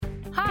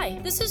Hi,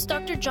 this is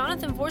Dr.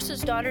 Jonathan Vorse's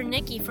daughter,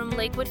 Nikki, from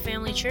Lakewood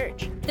Family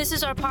Church. This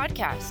is our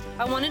podcast.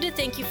 I wanted to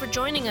thank you for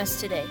joining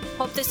us today.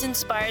 Hope this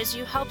inspires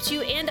you, helps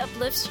you, and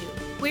uplifts you.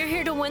 We're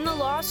here to win the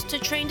lost, to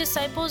train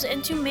disciples,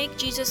 and to make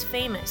Jesus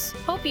famous.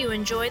 Hope you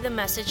enjoy the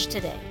message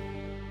today.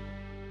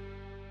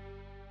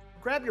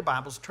 Grab your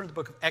Bibles, turn to the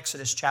book of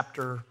Exodus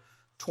chapter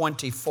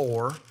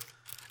 24,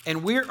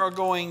 and we are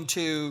going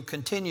to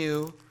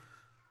continue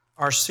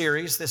our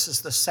series. This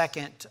is the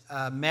second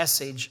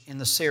message in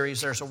the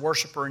series, There's a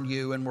Worshiper in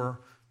You, and we're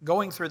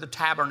going through the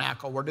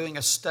tabernacle. We're doing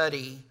a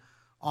study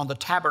on the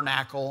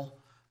tabernacle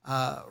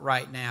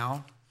right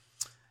now,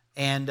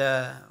 and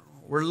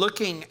we're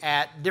looking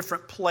at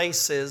different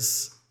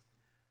places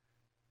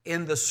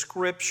in the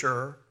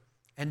Scripture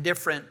and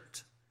different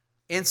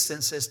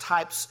instances,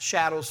 types,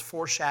 shadows,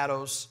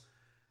 foreshadows,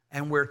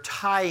 and we're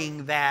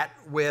tying that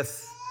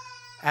with,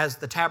 as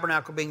the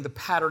tabernacle being the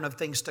pattern of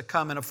things to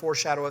come and a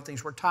foreshadow of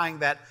things, we're tying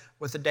that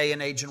with the day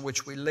and age in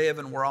which we live,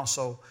 and we're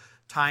also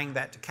tying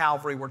that to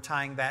Calvary. We're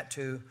tying that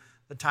to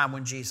the time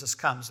when Jesus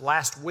comes.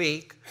 Last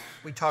week,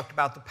 we talked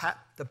about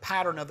the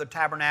pattern of the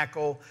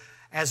tabernacle.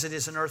 As it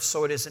is in earth,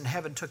 so it is in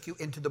heaven. Took you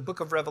into the book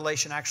of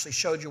Revelation, actually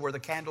showed you where the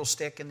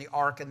candlestick and the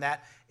ark, and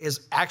that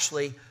is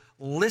actually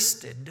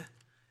listed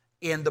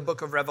in the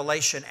book of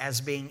Revelation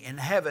as being in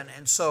heaven.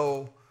 And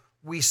so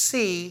we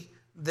see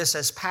this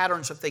as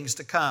patterns of things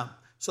to come.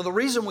 So the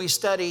reason we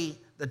study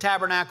the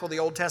tabernacle, the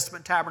Old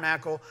Testament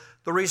tabernacle,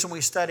 the reason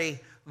we study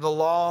the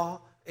law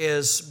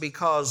is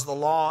because the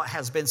law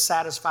has been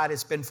satisfied,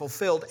 it's been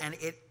fulfilled, and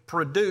it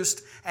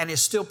produced and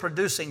is still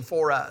producing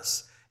for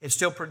us. It's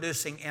still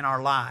producing in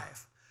our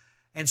life.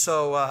 And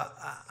so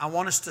I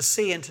want us to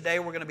see, and today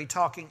we're going to be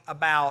talking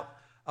about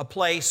a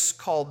place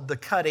called the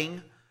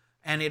cutting,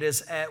 and it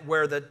is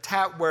where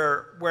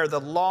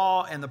the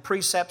law and the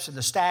precepts and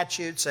the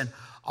statutes and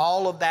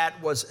all of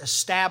that was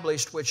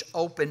established, which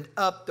opened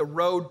up the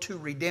road to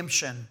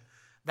redemption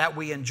that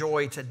we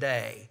enjoy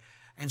today.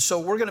 And so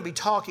we're going to be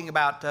talking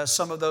about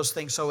some of those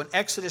things. So in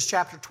Exodus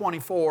chapter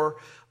 24,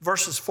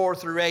 verses 4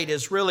 through 8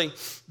 is really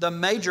the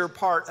major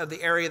part of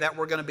the area that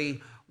we're going to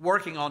be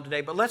working on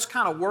today. But let's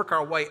kind of work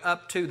our way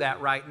up to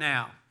that right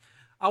now.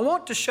 I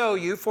want to show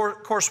you, of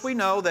course, we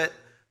know that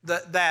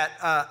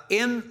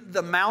in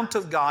the Mount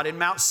of God, in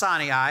Mount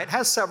Sinai, it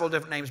has several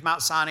different names,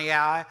 Mount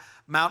Sinai,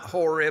 Mount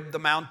Horeb, the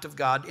Mount of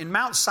God. In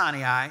Mount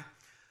Sinai,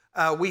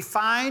 we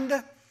find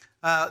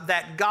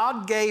that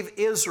God gave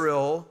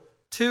Israel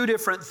two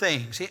different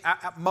things.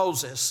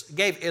 Moses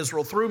gave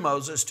Israel, through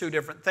Moses, two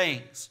different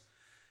things.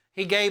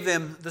 He gave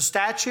them the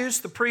statutes,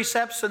 the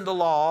precepts, and the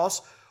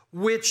laws,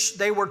 which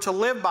they were to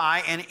live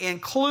by, and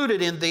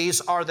included in these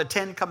are the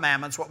Ten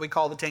Commandments, what we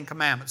call the Ten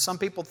Commandments. Some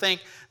people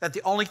think that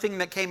the only thing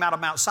that came out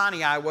of Mount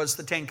Sinai was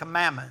the Ten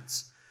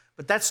Commandments,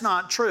 but that's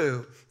not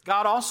true.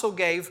 God also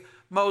gave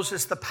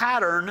Moses the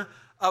pattern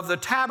of the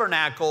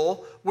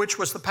tabernacle, which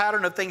was the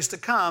pattern of things to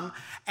come.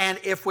 And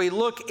if we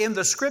look in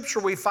the Scripture,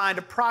 we find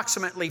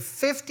approximately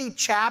 50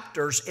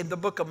 chapters in the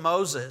book of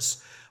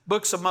Moses,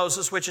 books of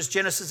Moses, which is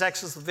Genesis,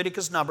 Exodus,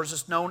 Leviticus, Numbers.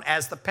 It's known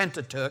as the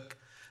Pentateuch,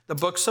 the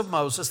books of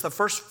Moses, the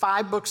first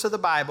 5 books of the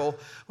Bible.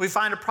 We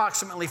find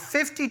approximately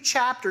 50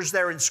 chapters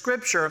there in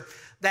Scripture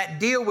that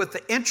deal with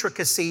the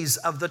intricacies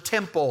of the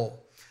temple,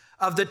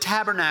 of the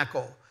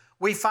tabernacle.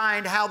 We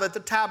find how that the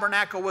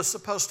tabernacle was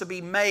supposed to be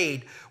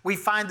made. We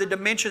find the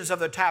dimensions of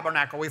the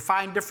tabernacle. We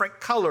find different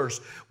colors.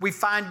 We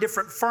find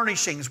different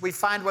furnishings. We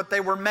find what they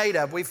were made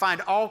of. We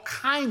find all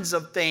kinds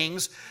of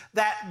things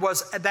that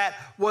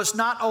was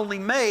not only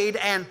made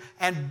and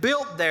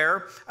built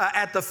there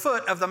at the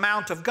foot of the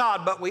Mount of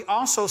God, but we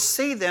also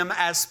see them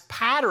as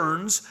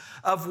patterns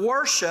of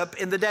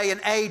worship in the day and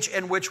age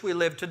in which we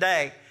live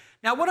today.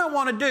 Now, what I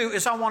want to do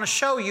is I want to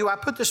show you, I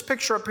put this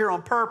picture up here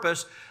on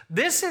purpose.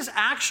 This is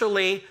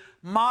actually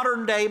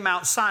modern day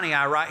Mount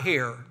Sinai right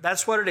here.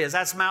 That's what it is.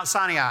 That's Mount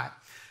Sinai.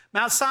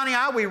 Mount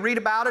Sinai, we read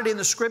about it in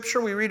the Scripture.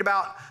 We read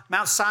about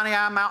Mount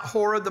Sinai, Mount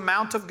Horeb, the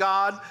Mount of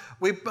God.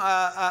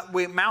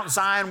 Mount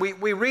Zion.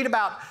 We read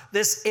about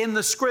this in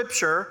the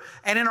Scripture,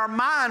 and in our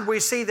mind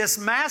we see this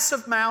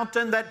massive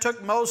mountain that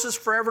took Moses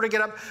forever to get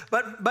up,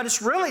 but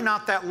it's really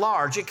not that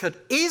large. It could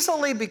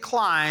easily be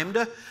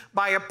climbed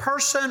by a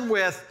person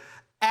with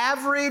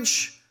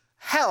average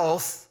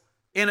health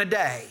in a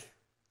day.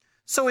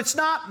 So it's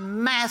not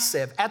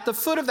massive. At the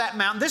foot of that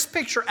mountain, this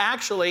picture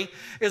actually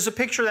is a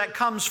picture that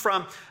comes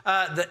from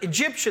the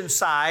Egyptian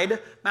side,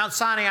 Mount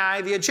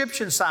Sinai, the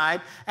Egyptian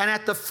side. And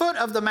at the foot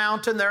of the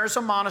mountain, there's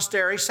a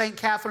monastery, St.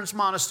 Catherine's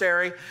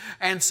Monastery.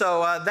 And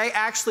so they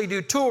actually do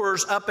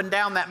tours up and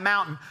down that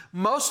mountain.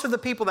 Most of the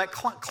people that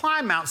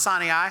climb Mount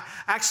Sinai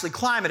actually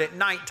climb it at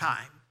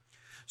nighttime.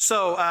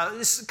 So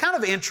this is kind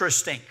of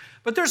interesting.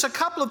 But there's a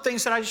couple of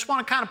things that I just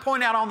want to kind of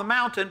point out on the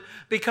mountain,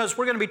 because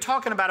we're going to be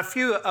talking about a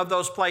few of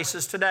those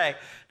places today.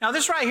 Now,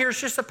 this right here is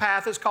just a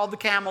path. It's called the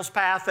Camel's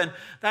Path, and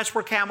that's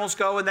where camels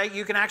go, and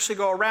you can actually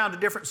go around to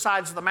different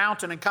sides of the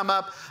mountain and come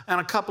up in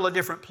a couple of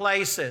different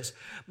places.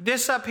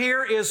 This up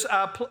here is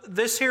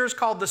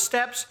called the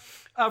Steps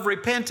of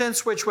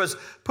repentance, which was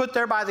put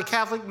there by the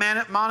Catholic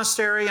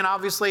monastery. And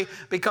obviously,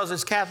 because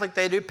it's Catholic,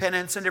 they do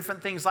penance and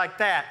different things like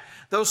that.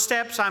 Those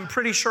steps, I'm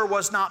pretty sure,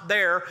 was not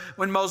there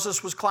when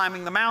Moses was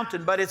climbing the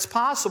mountain. But it's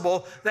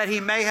possible that he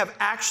may have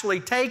actually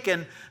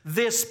taken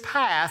this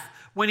path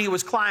when he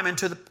was climbing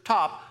to the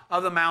top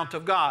of the Mount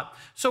of God.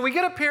 So we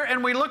get up here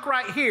and we look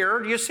right here.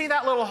 Do you see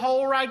that little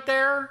hole right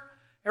there?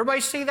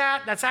 Everybody see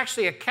that? That's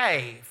actually a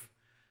cave.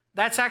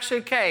 That's actually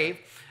a cave.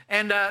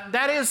 And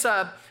that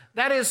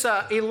is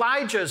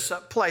Elijah's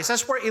place.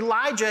 That's where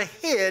Elijah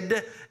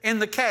hid in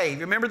the cave.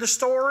 You remember the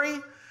story?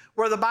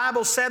 Where the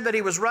Bible said that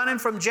he was running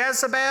from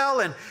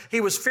Jezebel and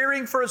he was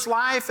fearing for his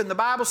life. And the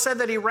Bible said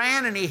that he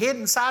ran and he hid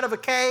inside of a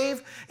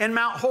cave in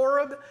Mount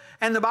Horeb.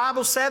 And the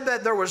Bible said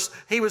that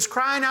he was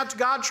crying out to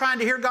God, trying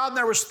to hear God, and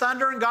there was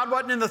thunder, and God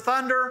wasn't in the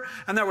thunder.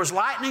 And there was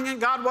lightning, and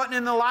God wasn't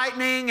in the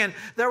lightning. And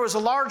there was a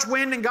large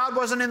wind, and God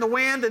wasn't in the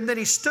wind. And then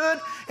he stood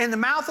in the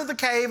mouth of the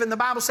cave, and the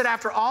Bible said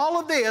after all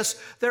of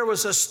this, there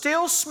was a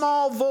still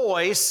small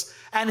voice,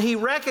 and he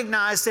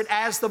recognized it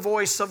as the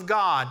voice of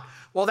God.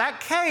 Well, that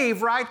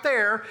cave right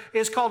there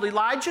is called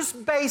Elijah's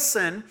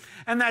Basin,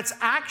 and that's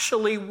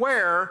actually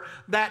where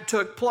that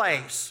took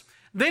place.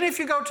 Then if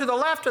you go to the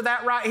left of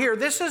that right here,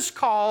 this is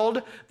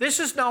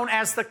known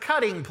as the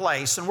cutting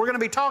place. And we're going to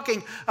be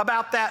talking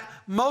about that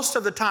most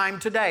of the time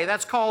today.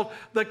 That's called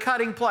the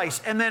cutting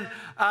place. And then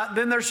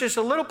there's just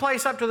a little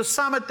place up to the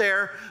summit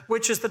there,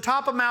 which is the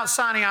top of Mount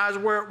Sinai,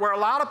 where a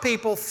lot of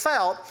people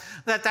felt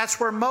that that's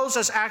where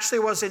Moses actually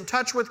was in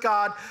touch with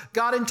God,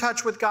 got in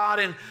touch with God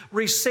and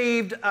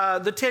received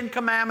the Ten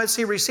Commandments.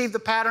 He received the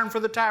pattern for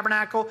the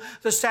tabernacle,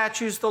 the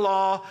statutes, the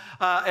law,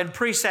 and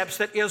precepts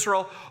that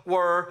Israel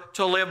were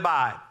to live by.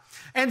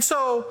 And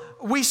so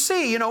we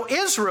see,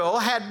 Israel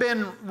had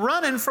been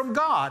running from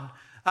God.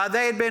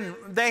 Let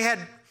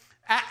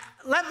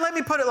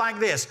me put it like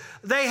this.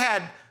 They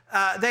had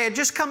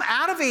just come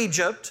out of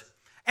Egypt,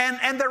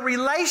 and their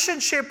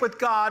relationship with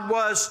God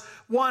was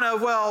one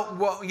of,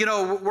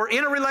 we're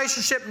in a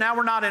relationship, now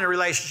we're not in a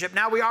relationship.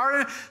 Now we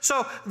are in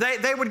so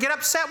they would get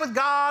upset with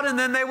God, and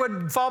then they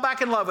would fall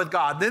back in love with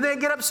God. Then they'd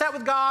get upset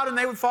with God, and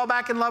they would fall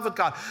back in love with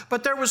God.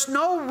 But there was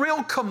no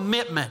real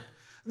commitment.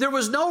 There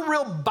was no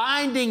real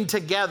binding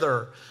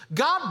together.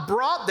 God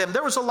brought them.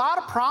 There was a lot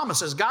of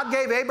promises. God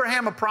gave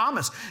Abraham a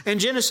promise. In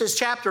Genesis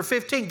chapter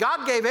 15,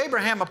 God gave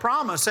Abraham a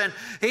promise. And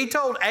he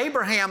told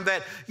Abraham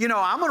that,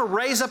 I'm going to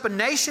raise up a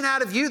nation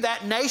out of you.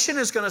 That nation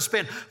is going to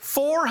spend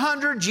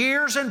 400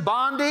 years in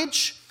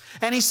bondage.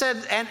 And he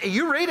said, and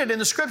you read it in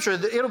the scripture,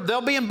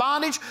 they'll be in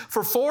bondage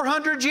for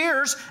 400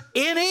 years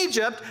in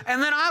Egypt,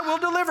 and then I will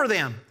deliver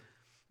them.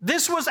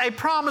 This was a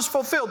promise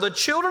fulfilled. The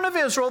children of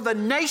Israel, the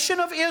nation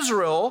of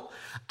Israel,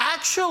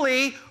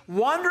 actually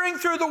wandering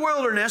through the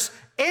wilderness,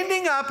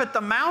 ending up at the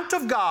Mount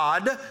of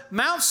God,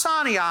 Mount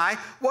Sinai,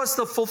 was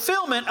the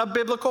fulfillment of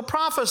biblical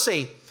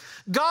prophecy.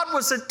 God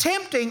was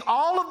attempting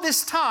all of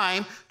this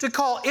time to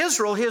call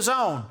Israel His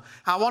own.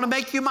 I want to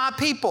make you my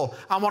people.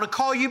 I want to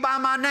call you by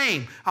my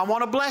name. I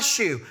want to bless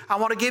you. I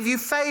want to give you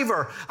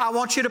favor. I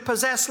want you to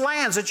possess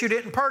lands that you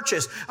didn't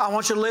purchase. I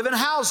want you to live in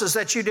houses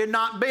that you did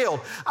not build.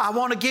 I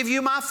want to give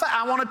you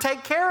I want to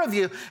take care of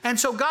you. And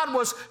so God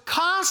was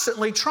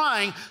constantly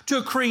trying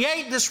to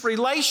create this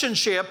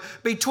relationship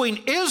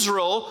between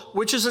Israel,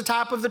 which is a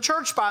type of the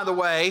church, by the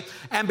way,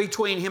 and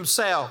between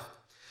Himself.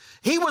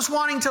 He was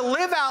wanting to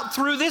live out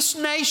through this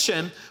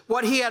nation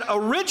what He had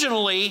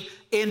originally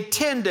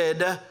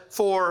intended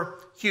for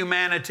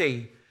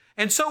humanity.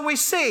 And so we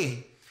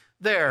see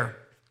there,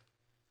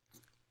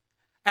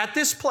 at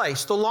this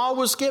place, the law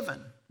was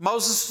given.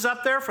 Moses is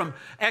up there from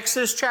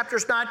Exodus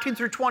chapters 19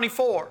 through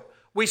 24.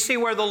 We see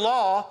where the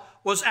law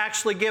was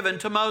actually given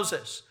to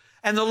Moses.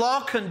 And the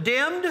law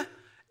condemned,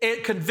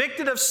 it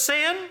convicted of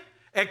sin,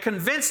 it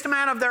convinced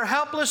man of their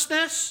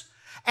helplessness.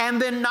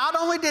 And then not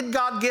only did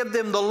God give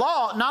them the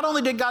law, not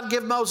only did God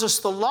give Moses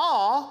the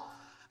law,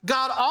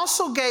 God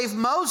also gave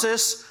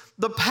Moses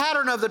the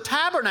pattern of the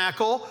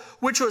tabernacle,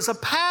 which was a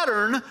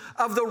pattern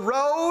of the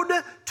road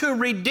to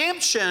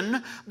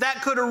redemption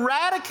that could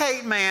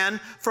eradicate man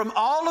from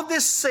all of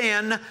this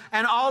sin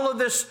and all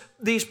of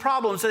these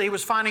problems that he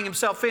was finding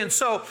himself in.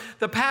 So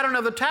the pattern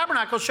of the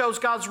tabernacle shows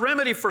God's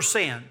remedy for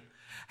sin.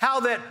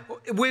 How that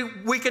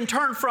we can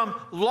turn from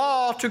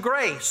law to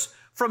grace,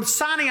 from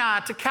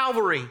Sinai to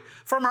Calvary,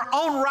 from our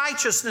own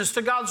righteousness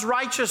to God's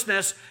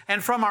righteousness,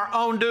 and from our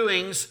own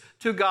doings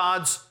to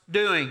God's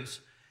doings.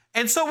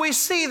 And so we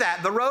see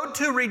that the road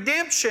to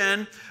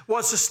redemption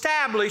was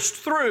established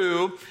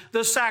through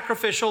the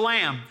sacrificial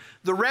lamb.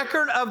 The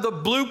record of the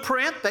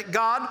blueprint that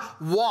God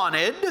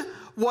wanted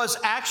was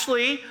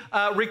actually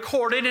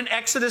recorded in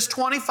Exodus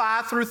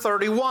 25 through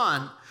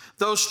 31.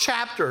 Those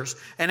chapters.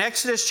 In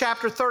Exodus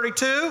chapter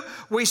 32,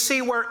 we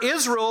see where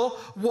Israel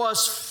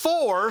was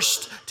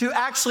forced to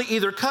actually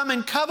either come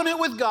in covenant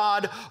with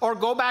God or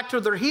go back to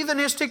their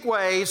heathenistic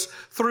ways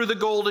through the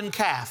golden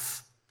calf.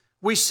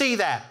 We see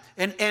that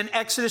in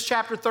Exodus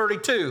chapter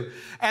 32.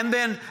 And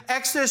then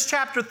Exodus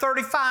chapter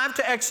 35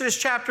 to Exodus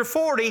chapter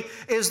 40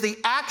 is the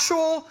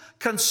actual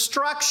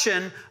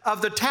construction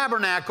of the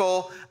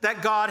tabernacle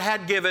that God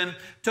had given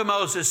to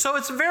Moses. So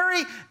it's a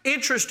very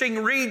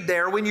interesting read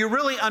there when you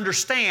really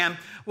understand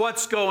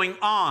what's going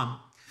on.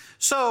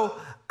 So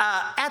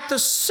at the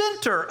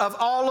center of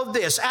all of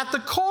this, at the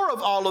core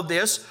of all of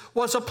this,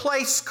 was a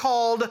place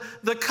called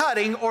the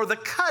cutting, or the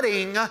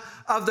cutting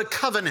of the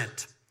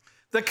covenant.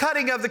 The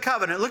cutting of the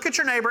covenant. Look at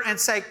your neighbor and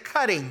say,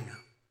 cutting.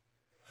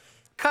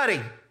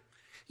 Cutting.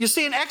 You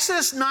see, in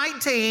Exodus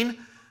 19,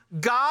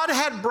 God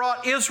had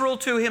brought Israel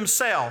to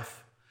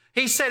himself.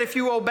 He said, if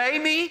you obey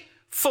me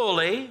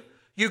fully,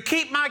 you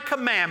keep my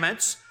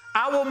commandments,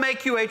 I will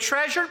make you a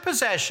treasured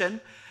possession,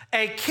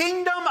 a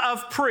kingdom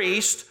of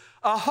priests,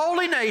 a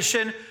holy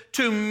nation,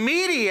 to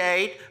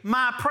mediate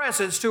my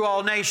presence to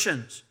all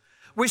nations.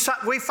 We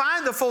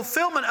find the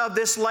fulfillment of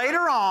this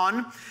later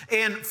on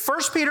in 1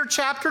 Peter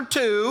chapter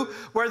 2,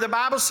 where the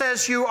Bible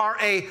says you are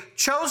a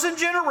chosen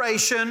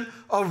generation,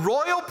 a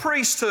royal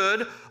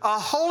priesthood, a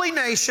holy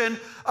nation,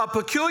 a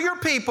peculiar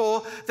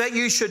people, that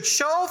you should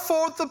show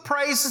forth the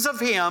praises of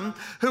Him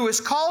who has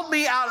called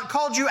you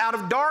out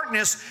of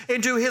darkness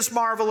into His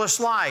marvelous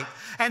light.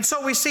 And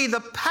so we see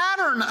the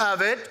pattern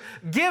of it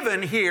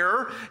given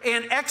here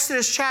in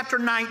Exodus chapter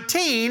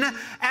 19,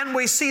 and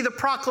we see the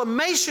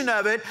proclamation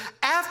of it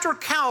after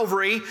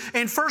Calvary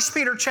in 1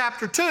 Peter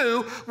chapter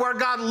 2, where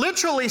God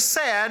literally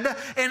said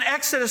in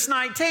Exodus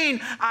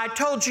 19, I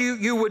told you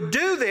you would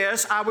do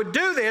this, I would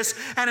do this.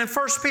 And in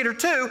 1 Peter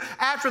 2,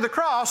 after the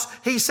cross,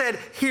 He said,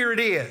 here it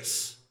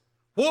is.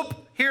 Whoop,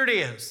 here it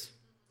is.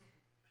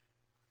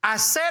 I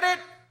said it.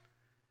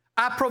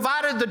 I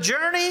provided the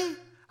journey.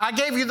 I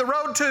gave you the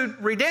road to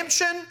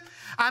redemption.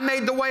 I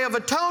made the way of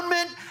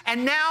atonement,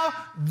 and now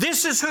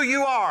this is who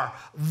you are,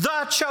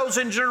 the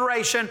chosen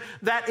generation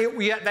that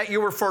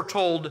you were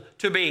foretold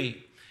to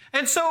be.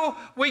 And so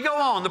we go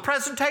on. The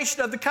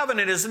presentation of the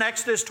covenant is in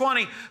Exodus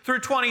 20 through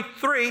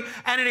 23,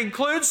 and it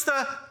includes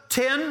the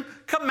 10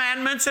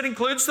 commandments. It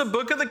includes the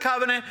book of the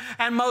covenant,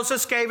 and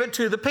Moses gave it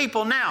to the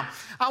people. Now,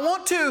 I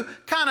want to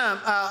kind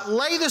of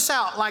lay this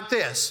out like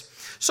this.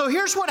 So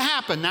here's what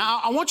happened. Now,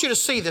 I want you to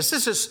see this.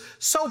 This is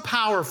so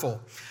powerful.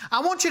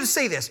 I want you to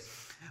see this.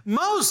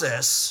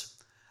 Moses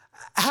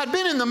had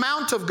been in the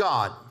Mount of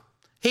God.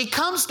 He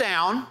comes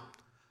down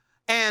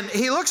and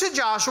he looks at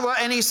Joshua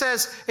and he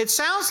says, it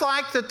sounds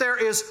like that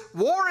there is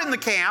war in the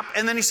camp.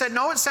 And then he said,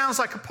 no, it sounds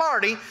like a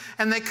party.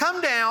 And they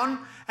come down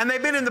and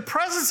they've been in the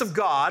presence of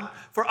God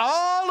for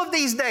all of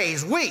these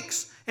days,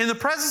 weeks, in the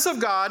presence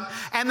of God,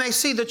 and they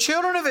see the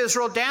children of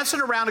Israel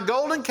dancing around a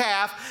golden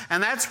calf,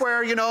 and that's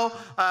where, he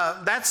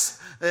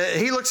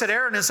looks at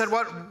Aaron and said,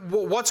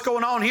 what's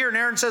going on here? And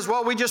Aaron says,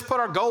 well, we just put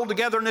our gold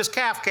together and this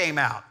calf came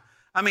out.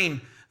 I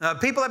mean,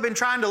 people have been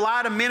trying to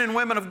lie to men and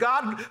women of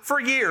God for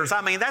years.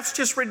 I mean, that's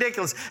just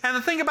ridiculous. And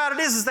the thing about it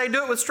is they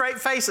do it with straight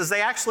faces.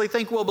 They actually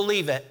think we'll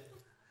believe it.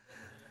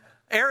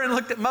 Aaron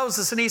looked at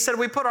Moses and he said,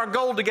 we put our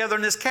gold together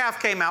and this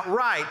calf came out.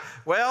 Right.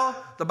 Well,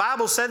 the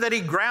Bible said that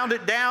he ground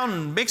it down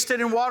and mixed it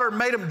in water and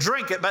made him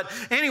drink it. But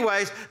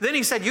anyways, then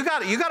he said, you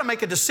got to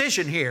make a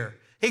decision here.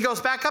 He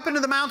goes back up into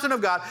the mountain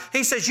of God.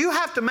 He says, you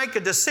have to make a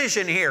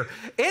decision here.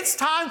 It's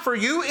time for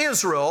you,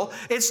 Israel.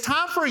 It's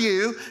time for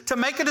you to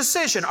make a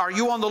decision. Are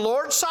you on the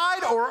Lord's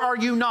side or are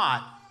you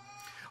not?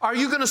 Are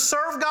you going to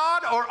serve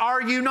God or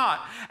are you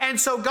not? And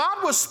so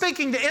God was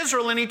speaking to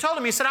Israel and He told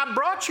him, He said, I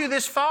brought you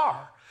this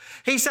far.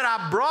 He said,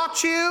 I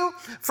brought you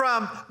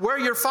from where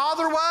your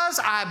father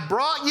was. I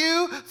brought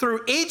you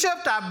through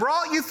Egypt. I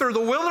brought you through the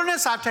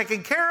wilderness. I've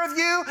taken care of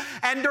you.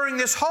 And during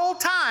this whole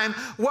time,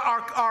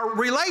 our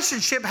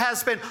relationship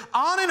has been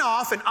on and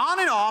off and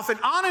on and off and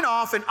on and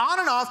off and on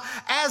and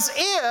off, as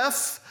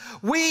if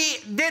we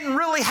didn't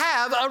really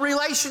have a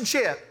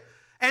relationship.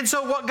 And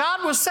so what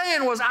God was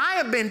saying was, I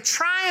have been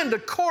trying to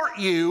court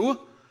you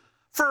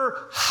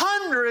for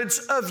hundreds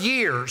of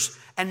years.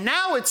 And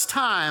now it's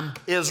time,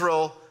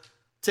 Israel,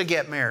 to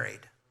get married.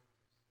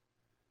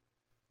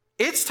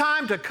 It's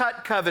time to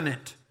cut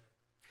covenant.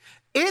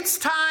 It's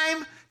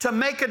time to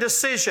make a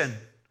decision.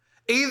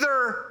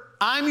 Either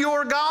I'm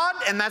your God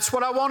and that's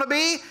what I want to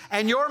be,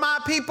 and you're my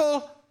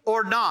people,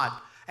 or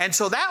not. And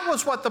so that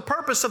was what the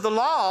purpose of the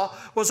law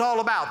was all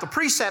about. The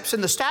precepts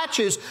and the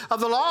statutes of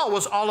the law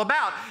was all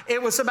about.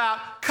 It was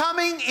about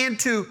coming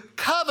into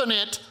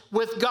covenant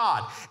with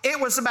God. It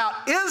was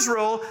about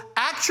Israel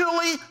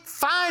actually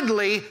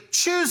finally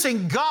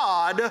choosing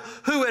God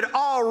who had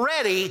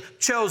already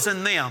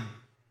chosen them.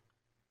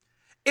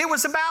 It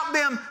was about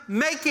them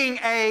making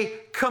a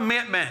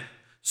commitment.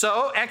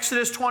 So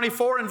Exodus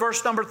 24 and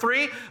verse number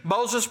 3,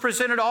 Moses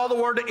presented all the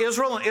word to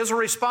Israel, and Israel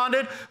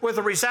responded with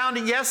a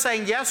resounding yes,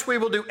 saying, yes, we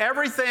will do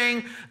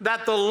everything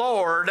that the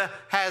Lord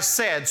has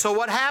said. So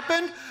what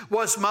happened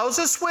was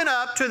Moses went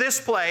up to this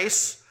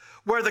place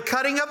where the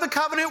cutting of the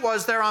covenant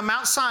was there on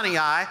Mount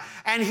Sinai,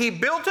 and he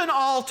built an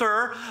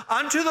altar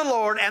unto the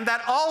Lord, and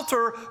that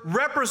altar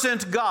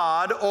represents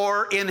God,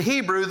 or in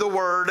Hebrew, the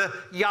word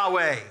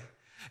Yahweh.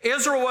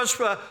 Israel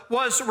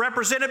was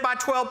represented by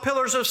 12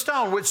 pillars of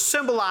stone, which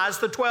symbolized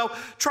the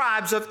 12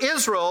 tribes of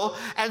Israel.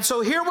 And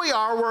so here we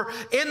are, we're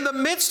in the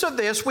midst of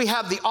this. We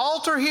have the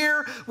altar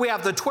here, we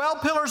have the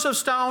 12 pillars of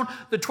stone,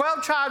 the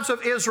 12 tribes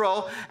of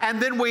Israel,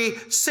 and then we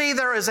see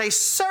there is a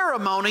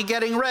ceremony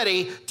getting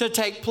ready to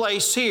take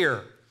place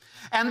here.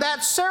 And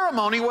that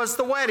ceremony was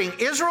the wedding.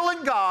 Israel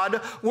and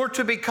God were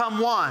to become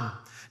one.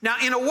 Now,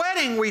 in a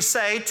wedding, we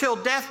say, till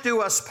death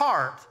do us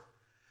part.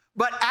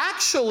 But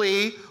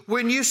actually,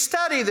 when you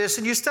study this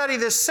and you study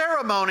this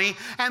ceremony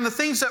and the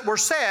things that were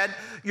said,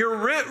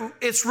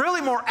 it's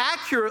really more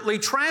accurately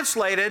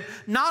translated,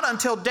 not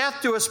until death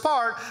do us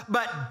part,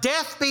 but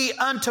death be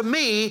unto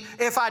me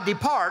if I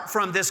depart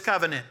from this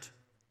covenant.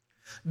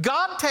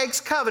 God takes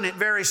covenant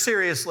very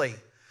seriously.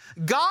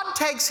 God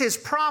takes His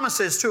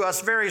promises to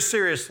us very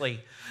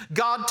seriously.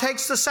 God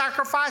takes the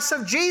sacrifice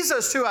of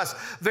Jesus to us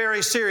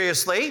very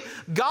seriously.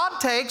 God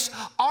takes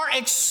our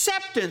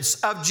acceptance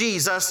of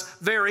Jesus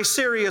very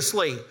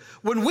seriously.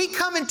 When we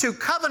come into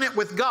covenant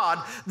with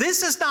God,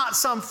 this is not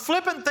some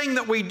flippant thing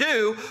that we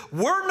do.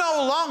 We're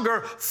no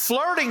longer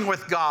flirting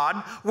with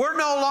God. We're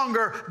no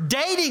longer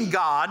dating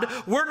God.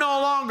 We're no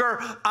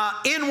longer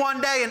in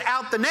one day and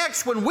out the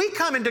next. When we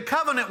come into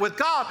covenant with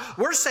God,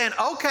 we're saying,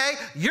 okay,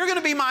 you're going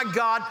to be my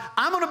God.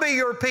 I'm going to be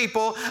your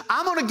people.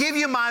 I'm going to give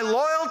you my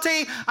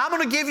loyalty. I'm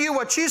going to give you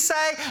what you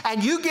say,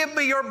 and you give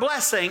me your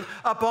blessing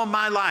upon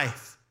my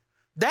life.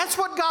 That's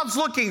what God's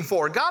looking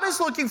for. God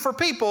is looking for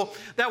people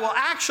that will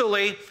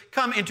actually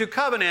come into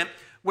covenant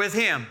with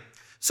Him.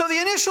 So the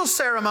initial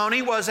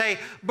ceremony was a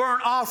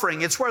burnt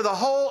offering. It's where the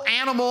whole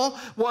animal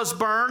was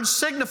burned,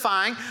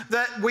 signifying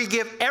that we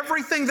give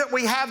everything that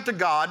we have to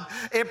God.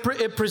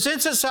 It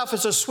presents itself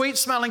as a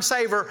sweet-smelling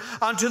savor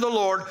unto the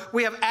Lord.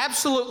 We have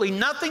absolutely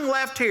nothing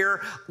left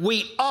here.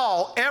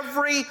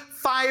 Every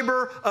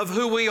fiber of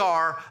who we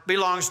are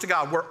belongs to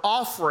God. We're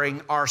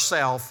offering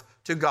ourselves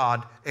to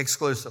God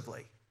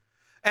exclusively.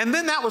 And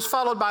then that was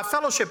followed by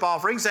fellowship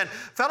offerings. And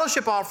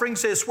fellowship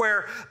offerings is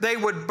where they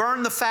would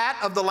burn the fat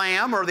of the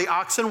lamb or the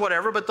oxen,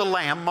 whatever, but the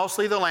lamb,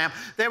 mostly the lamb.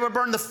 They would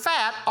burn the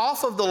fat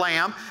off of the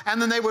lamb,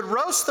 and then they would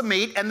roast the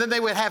meat, and then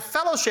they would have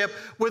fellowship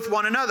with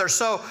one another.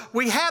 So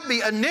we had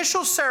the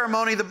initial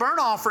ceremony, the burnt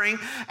offering,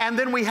 and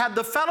then we had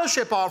the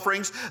fellowship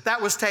offerings that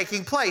was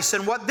taking place.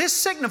 And what this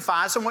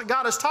signifies, and what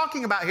God is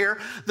talking about here,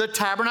 the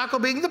tabernacle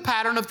being the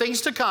pattern of things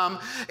to come,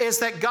 is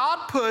that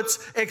God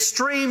puts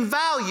extreme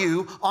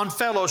value on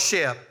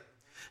fellowship.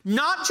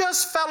 Not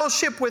just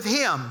fellowship with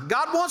Him.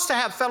 God wants to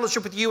have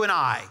fellowship with you and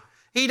I.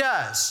 He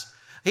does.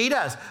 He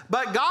does.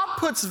 But God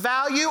puts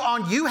value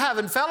on you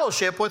having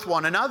fellowship with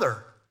one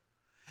another.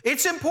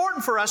 It's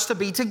important for us to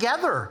be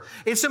together.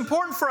 It's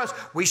important for us.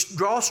 We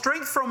draw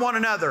strength from one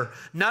another.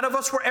 None of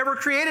us were ever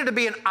created to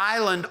be an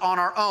island on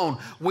our own.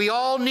 We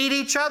all need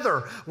each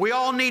other. We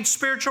all need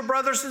spiritual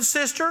brothers and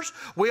sisters.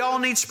 We all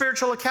need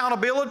spiritual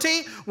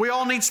accountability. We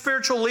all need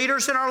spiritual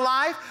leaders in our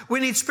life.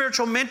 We need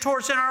spiritual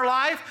mentors in our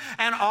life.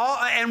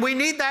 And we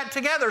need that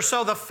together.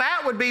 So the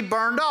fat would be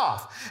burned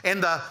off.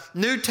 In the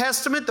New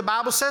Testament, the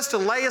Bible says to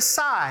lay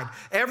aside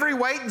every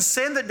weight and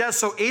sin that does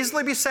so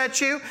easily beset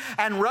you,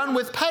 and run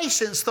with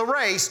patience the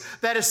race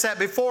that is set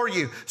before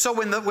you. So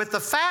with the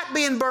fat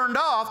being burned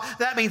off,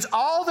 that means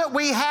all that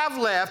we have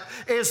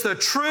left is the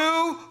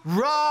true,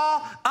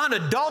 raw,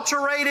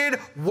 unadulterated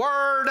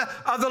Word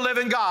of the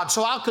living God.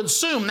 So I'll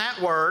consume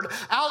that Word.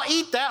 I'll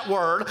eat that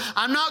Word.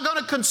 I'm not going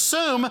to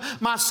consume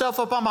myself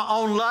upon my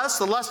own lust,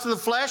 the lust of the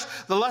flesh,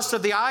 the lust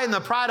of the eye, and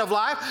the pride of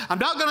life. I'm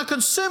not going to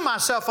consume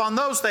myself on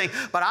those things,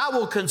 but I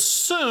will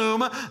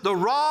consume the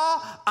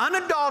raw,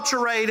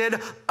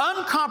 unadulterated,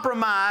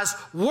 uncompromised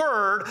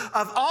Word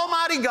of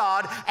Almighty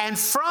God, and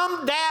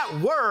from that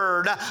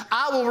Word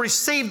I will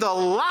receive the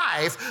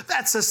life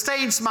that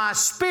sustains my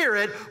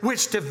spirit,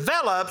 which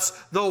develops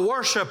the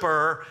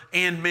worshiper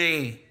in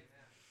me.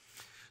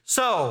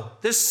 So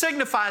this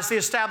signifies the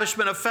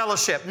establishment of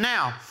fellowship.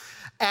 Now,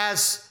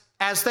 as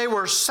they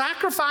were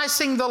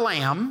sacrificing the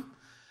lamb,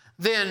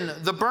 then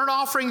the burnt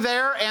offering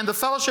there and the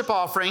fellowship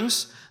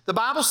offerings, the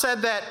Bible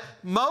said that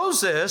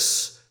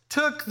Moses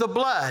took the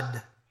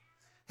blood.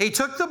 He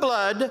took the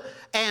blood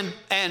and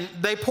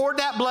they poured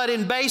that blood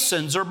in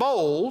basins or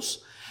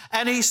bowls,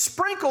 and he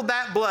sprinkled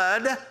that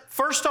blood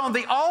first on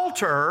the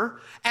altar,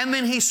 and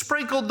then he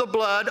sprinkled the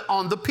blood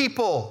on the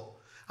people.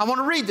 I want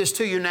to read this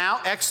to you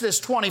now, Exodus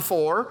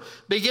 24,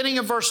 beginning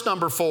of verse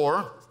number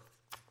 4.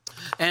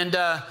 And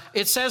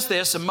it says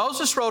this, "And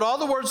Moses wrote all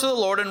the words of the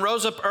Lord and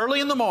rose up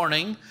early in the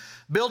morning,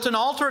 built an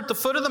altar at the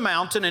foot of the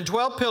mountain and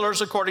 12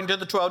 pillars according to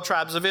the 12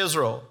 tribes of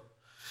Israel.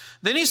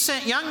 Then he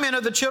sent young men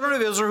of the children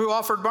of Israel who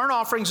offered burnt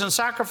offerings and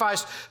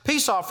sacrificed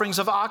peace offerings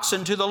of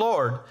oxen to the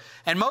Lord.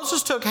 And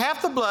Moses took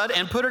half the blood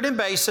and put it in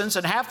basins,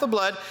 and half the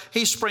blood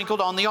he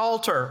sprinkled on the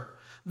altar.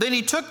 Then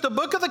he took the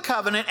book of the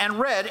covenant and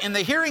read in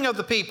the hearing of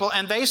the people,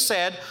 and they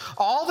said,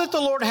 'All that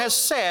the Lord has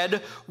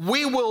said,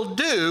 we will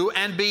do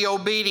and be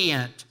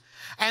obedient.'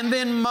 And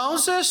then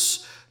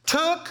Moses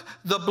took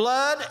the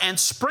blood and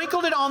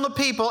sprinkled it on the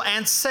people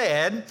and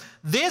said,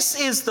 "This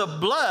is the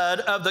blood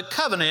of the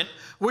covenant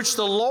which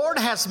the Lord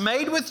has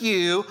made with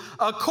you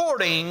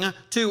according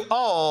to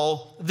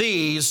all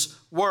these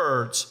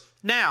words."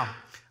 Now,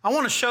 I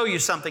want to show you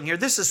something here.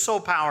 This is so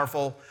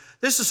powerful.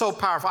 This is so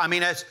powerful. I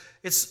mean,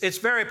 it's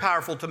very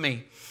powerful to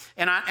me.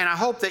 And I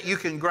hope that you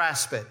can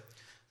grasp it.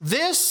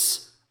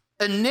 This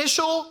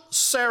initial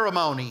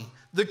ceremony,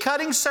 the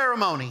cutting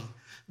ceremony,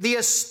 the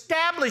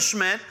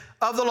establishment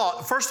of the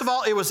law. First of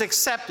all, it was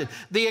accepted.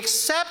 The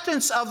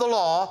acceptance of the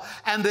law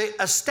and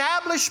the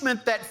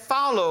establishment that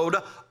followed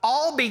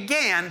all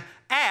began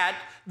at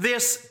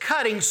this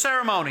cutting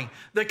ceremony.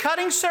 The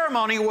cutting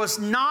ceremony was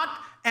not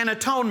an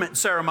atonement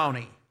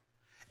ceremony.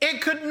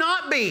 It could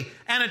not be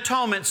an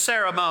atonement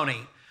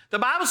ceremony. The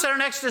Bible said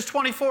in Exodus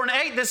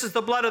 24:8, "This is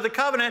the blood of the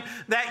covenant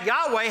that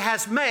Yahweh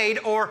has made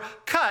or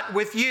cut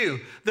with you."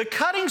 The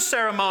cutting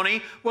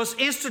ceremony was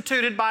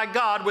instituted by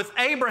God with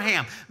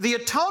Abraham. The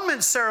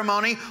atonement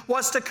ceremony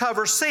was to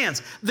cover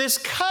sins. This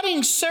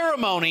cutting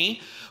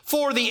ceremony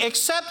for the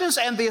acceptance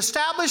and the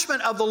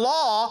establishment of the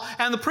law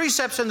and the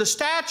precepts and the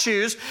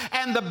statutes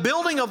and the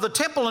building of the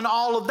temple and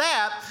all of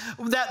that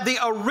the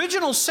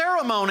original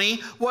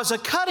ceremony was a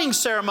cutting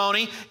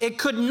ceremony. It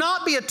could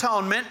not be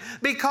atonement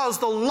because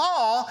the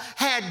law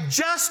had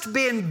just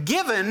been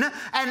given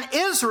and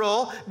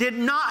Israel did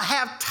not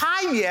have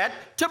time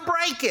yet to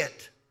break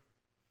it.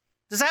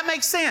 Does that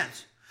make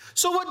sense?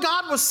 So what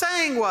God was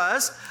saying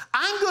was,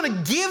 I'm going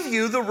to give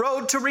you the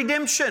road to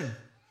redemption.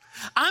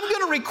 I'm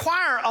going to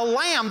require a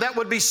lamb that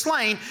would be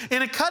slain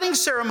in a cutting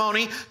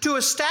ceremony to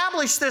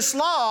establish this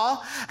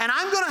law, and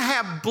I'm going to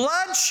have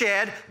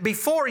bloodshed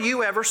before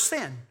you ever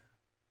sin.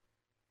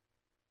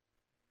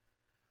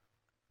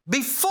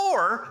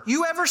 Before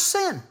you ever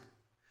sin.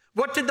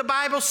 What did the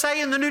Bible say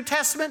in the New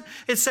Testament?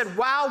 It said,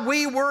 while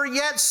we were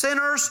yet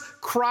sinners,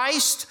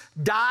 Christ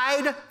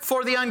died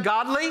for the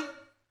ungodly,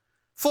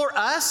 for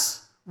us.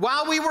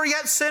 While we were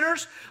yet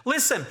sinners,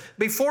 listen,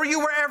 before you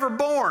were ever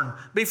born,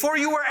 before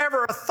you were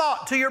ever a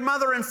thought to your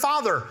mother and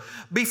father,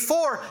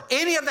 before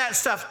any of that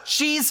stuff,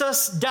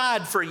 Jesus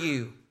died for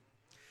you.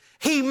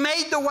 He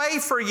made the way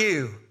for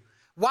you.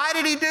 Why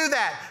did He do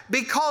that?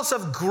 Because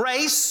of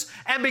grace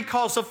and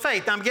because of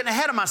faith. Now, I'm getting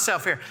ahead of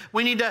myself here.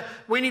 We need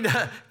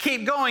to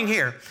keep going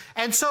here.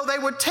 And so they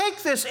would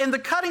take this in the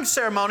cutting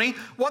ceremony.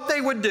 What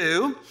they would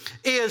do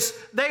is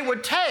they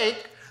would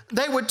take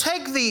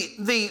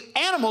the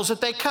animals that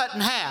they cut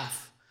in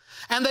half,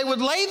 and they would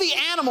lay the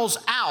animals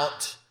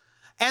out,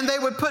 and they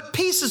would put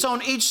pieces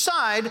on each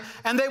side,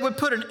 and they would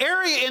put an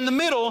area in the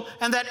middle,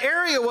 and that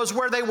area was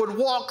where they would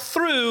walk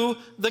through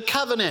the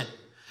covenant.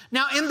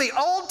 Now, in the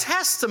Old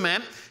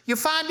Testament, you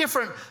find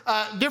different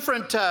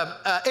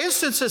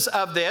instances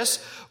of this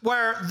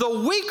where the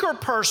weaker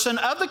person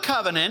of the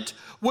covenant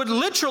would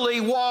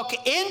literally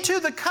walk into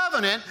the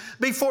covenant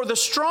before the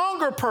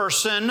stronger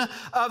person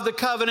of the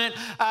covenant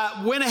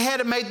went ahead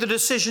and made the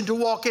decision to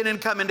walk in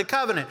and come into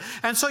covenant.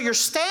 And so you're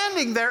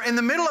standing there in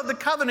the middle of the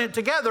covenant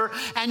together,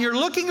 and you're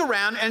looking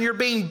around, and you're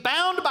being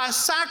bound by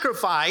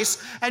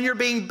sacrifice, and you're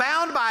being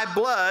bound by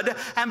blood.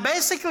 And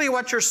basically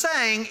what you're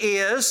saying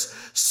is,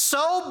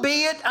 so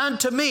be it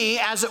unto me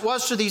as it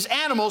was to these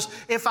animals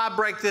if I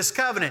break this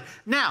covenant.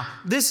 Now,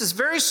 this is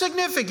very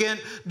significant.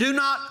 Do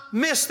not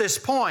miss this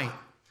point.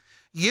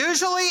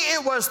 Usually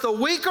it was the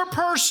weaker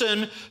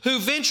person who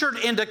ventured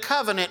into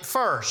covenant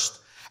first.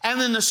 And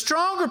then the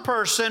stronger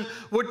person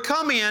would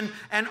come in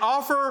and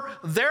offer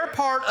their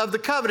part of the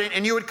covenant,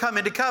 and you would come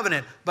into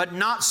covenant. But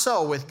not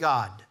so with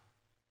God.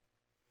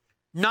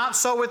 Not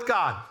so with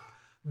God.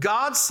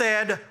 God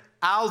said,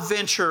 I'll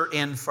venture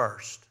in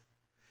first.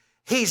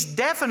 He's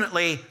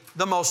definitely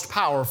the most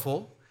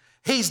powerful.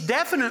 He's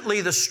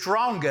definitely the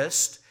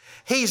strongest.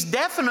 He's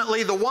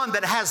definitely the one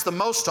that has the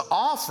most to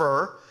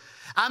offer.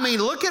 I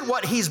mean, look at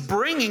what He's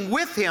bringing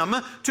with Him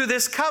to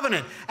this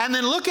covenant. And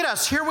then look at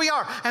us. Here we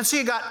are. And so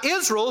you got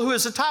Israel, who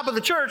is the top of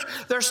the church.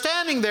 They're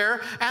standing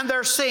there, and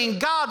they're seeing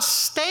God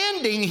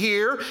standing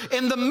here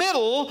in the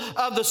middle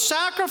of the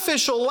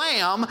sacrificial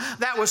lamb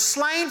that was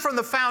slain from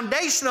the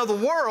foundation of the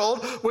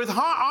world, with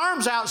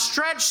arms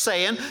outstretched,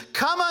 saying,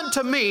 "Come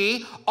unto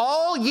me,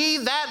 all ye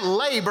that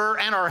labor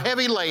and are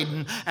heavy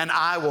laden, and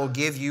I will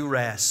give you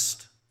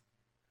rest."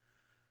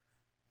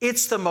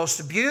 It's the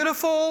most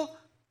beautiful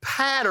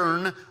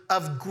pattern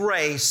of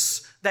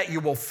grace that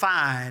you will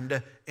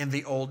find in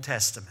the Old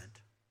Testament.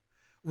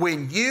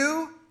 When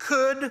you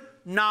could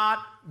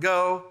not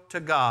go to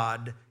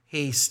God,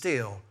 He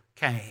still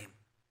came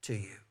to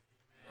you.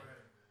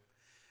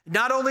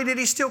 Not only did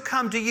He still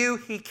come to you,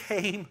 He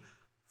came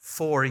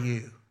for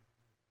you.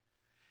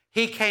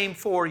 He came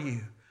for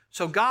you.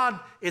 So God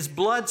is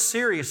blood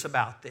serious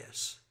about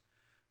this.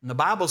 And the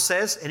Bible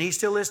says, and He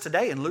still is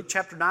today, in Luke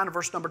chapter 9 and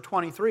verse number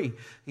 23,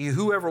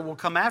 whoever will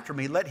come after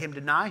me, let him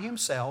deny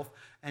himself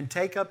and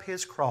take up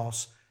his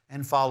cross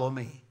and follow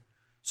me.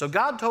 So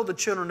God told the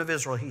children of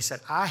Israel, He said,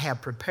 I have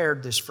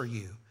prepared this for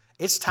you.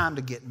 It's time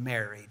to get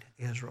married,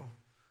 Israel.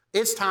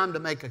 It's time to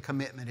make a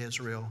commitment,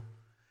 Israel.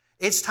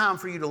 It's time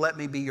for you to let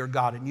me be your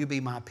God and you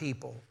be my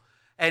people.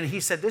 And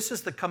he said, this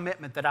is the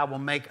commitment that I will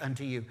make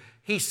unto you.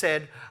 He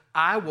said,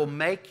 I will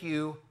make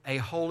you a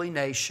holy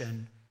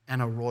nation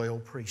and a royal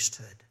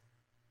priesthood.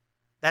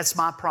 That's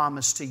my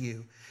promise to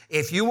you.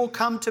 If you will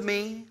come to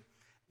me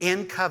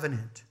in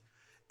covenant,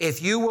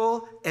 if you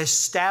will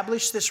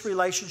establish this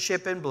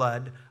relationship in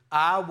blood,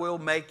 I will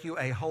make you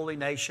a holy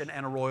nation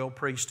and a royal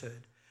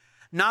priesthood.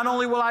 Not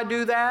only will I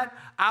do that,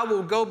 I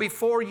will go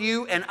before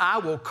you and I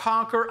will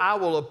conquer, I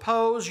will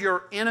oppose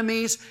your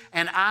enemies,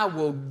 and I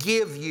will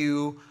give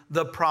you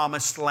the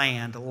promised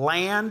land.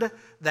 Land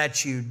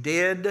that you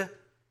did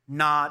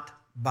not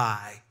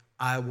buy.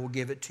 I will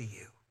give it to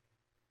you.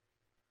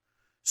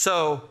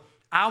 So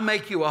I'll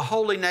make you a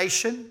holy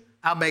nation.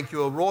 I'll make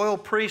you a royal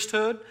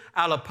priesthood.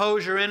 I'll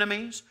oppose your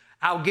enemies.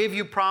 I'll give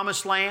you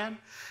promised land.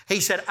 He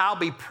said, I'll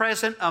be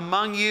present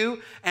among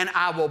you and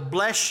I will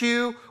bless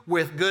you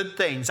with good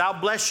things. I'll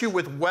bless you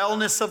with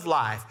wellness of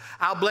life.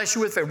 I'll bless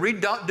you with faith.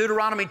 Read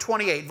Deuteronomy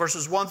 28,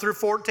 verses 1 through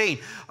 14.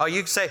 You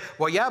can say,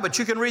 well, yeah, but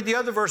you can read the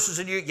other verses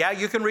and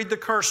you can read the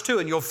curse too,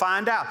 and you'll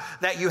find out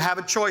that you have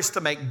a choice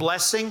to make,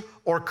 blessing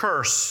or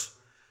curse.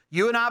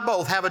 You and I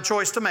both have a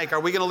choice to make. Are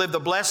we going to live the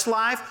blessed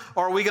life,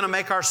 or are we going to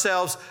make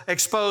ourselves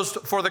exposed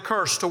for the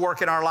curse to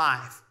work in our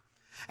life?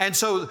 And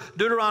so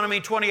Deuteronomy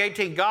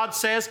 20:18, God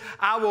says,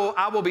 I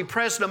will be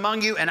present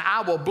among you and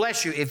I will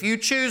bless you. If you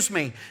choose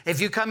me,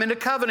 if you come into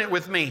covenant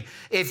with me,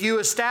 if you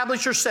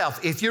establish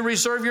yourself, if you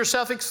reserve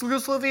yourself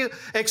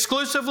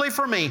exclusively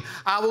for me,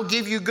 I will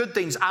give you good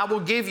things. I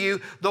will give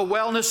you the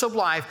wellness of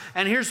life.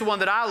 And here's the one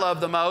that I love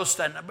the most,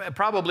 and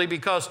probably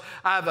because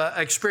I've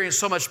experienced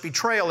so much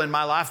betrayal in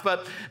my life,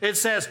 but it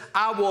says,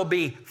 I will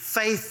be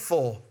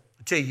faithful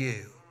to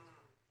you.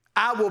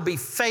 I will be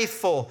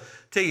faithful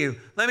to you.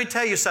 Let me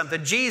tell you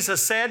something.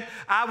 Jesus said,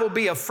 I will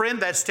be a friend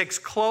that sticks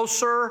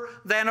closer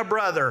than a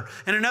brother.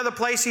 In another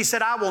place, he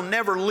said, I will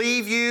never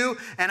leave you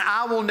and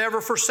I will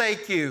never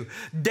forsake you.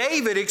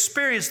 David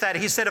experienced that.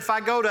 He said, if I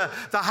go to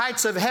the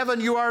heights of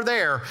heaven, you are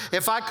there.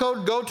 If I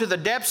go to the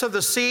depths of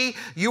the sea,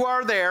 you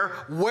are there.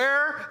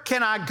 Where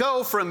can I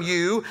go from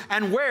you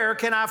and where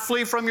can I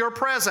flee from your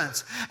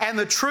presence? And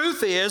the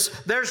truth is,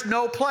 there's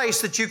no place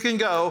that you can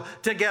go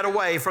to get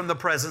away from the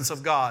presence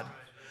of God.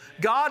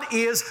 God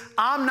is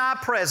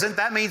omnipresent.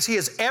 That means He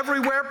is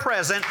everywhere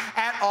present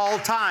at all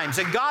times.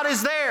 And God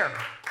is there.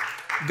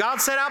 God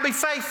said, I'll be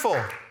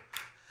faithful.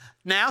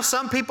 Now,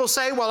 some people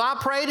say, well, I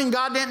prayed and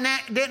God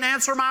didn't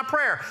answer my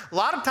prayer. A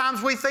lot of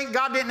times we think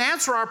God didn't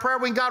answer our prayer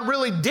when God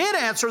really did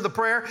answer the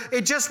prayer.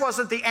 It just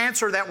wasn't the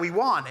answer that we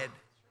wanted.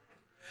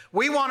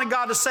 We wanted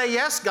God to say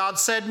yes. God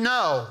said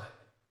no.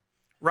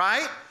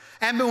 Right?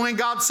 And when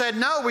God said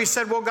no, we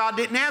said, well, God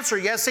didn't answer.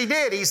 Yes, He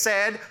did. He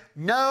said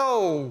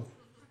no.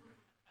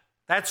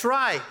 That's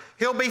right.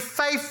 He'll be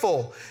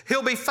faithful.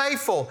 He'll be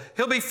faithful.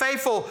 He'll be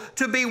faithful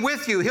to be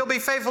with you. He'll be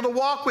faithful to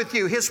walk with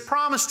you. His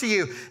promise to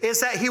you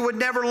is that He would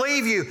never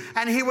leave you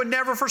and He would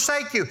never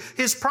forsake you.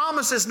 His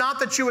promise is not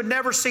that you would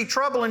never see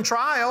trouble and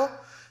trial.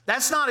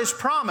 That's not His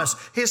promise.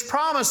 His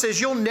promise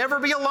is you'll never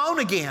be alone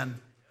again.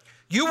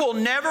 You will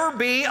never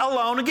be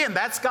alone again.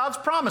 That's God's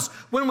promise.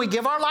 When we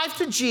give our life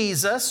to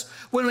Jesus,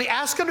 when we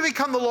ask Him to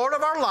become the Lord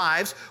of our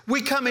lives, we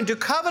come into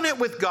covenant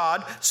with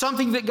God,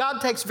 something that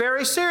God takes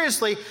very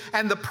seriously.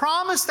 And the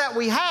promise that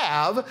we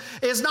have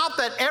is not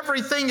that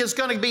everything is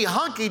going to be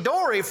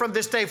hunky-dory from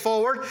this day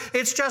forward.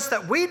 It's just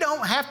that we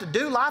don't have to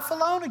do life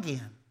alone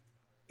again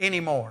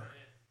anymore.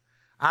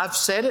 I've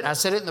said it. I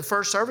said it in the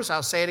first service.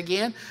 I'll say it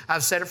again.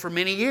 I've said it for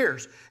many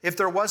years. If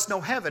there was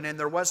no heaven and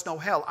there was no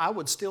hell, I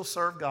would still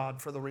serve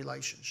God for the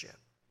relationship.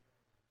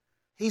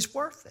 He's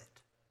worth it.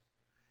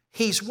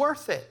 He's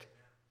worth it.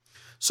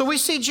 So we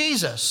see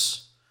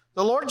Jesus,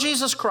 the Lord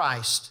Jesus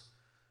Christ,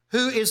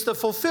 who is the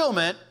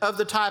fulfillment of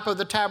the type of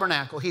the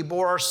tabernacle. He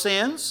bore our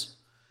sins.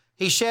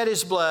 He shed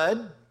His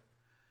blood.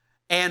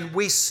 And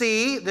we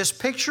see this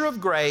picture of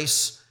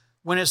grace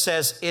when it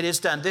says, it is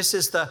done. This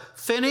is the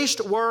finished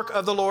work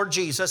of the Lord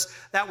Jesus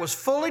that was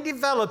fully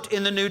developed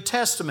in the New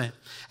Testament.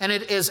 And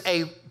it is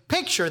a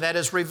picture that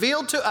is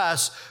revealed to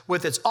us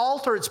with its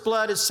altar, its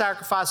blood, its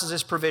sacrifices,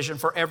 its provision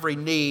for every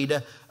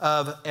need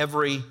of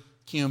every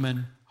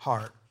human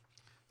heart.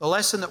 The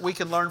lesson that we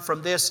can learn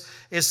from this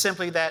is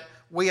simply that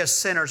we as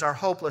sinners are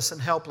hopeless and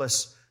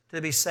helpless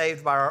to be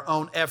saved by our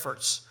own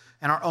efforts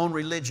and our own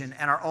religion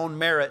and our own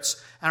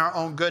merits and our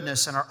own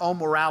goodness and our own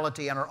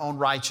morality and our own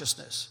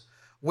righteousness.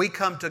 We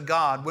come to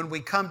God. When we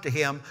come to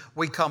Him,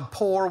 we come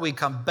poor, we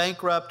come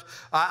bankrupt.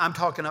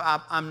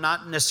 I'm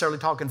not necessarily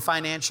talking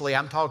financially.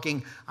 I'm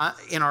talking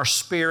in our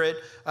spirit.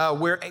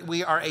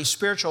 We are a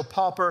spiritual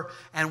pauper,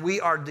 and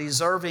we are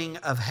deserving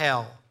of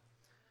hell.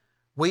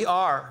 We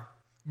are.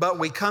 But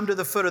we come to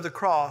the foot of the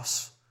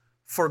cross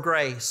for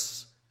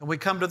grace, and we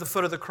come to the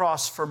foot of the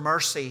cross for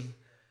mercy.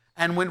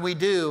 And when we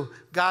do,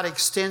 God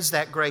extends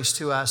that grace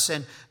to us,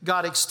 and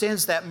God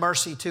extends that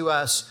mercy to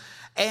us.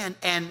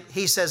 And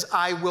He says,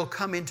 I will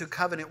come into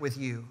covenant with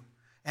you,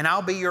 and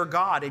I'll be your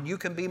God, and you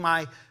can be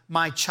my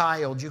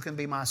child, you can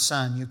be my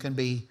son, you can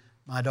be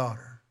my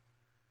daughter.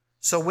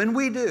 So when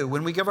we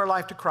give our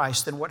life to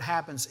Christ, then what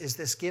happens is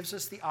this gives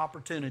us the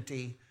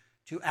opportunity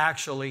to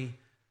actually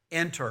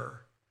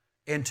enter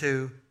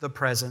into the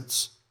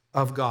presence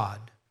of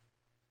God.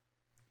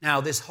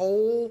 Now, this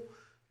whole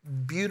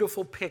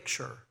beautiful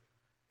picture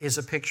is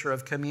a picture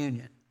of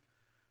communion.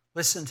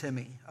 Listen to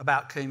me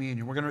about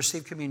communion. We're going to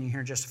receive communion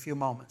here in just a few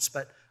moments,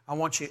 but I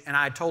want you, and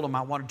I told them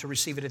I wanted to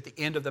receive it at the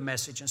end of the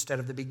message instead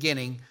of the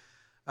beginning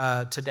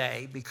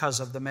today because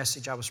of the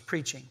message I was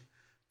preaching.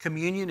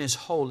 Communion is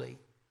holy.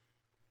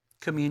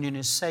 Communion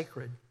is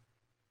sacred.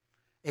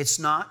 It's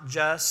not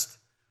just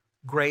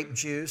grape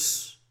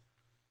juice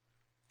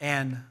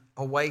and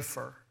a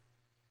wafer.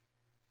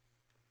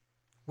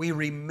 We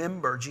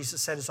remember,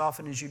 Jesus said, as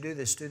often as you do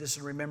this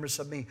in remembrance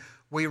of me.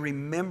 We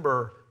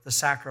remember the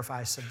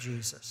sacrifice of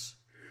Jesus.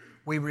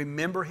 We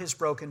remember His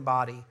broken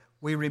body.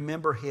 We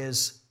remember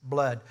His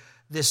blood.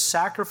 This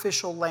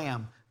sacrificial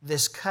lamb,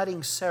 this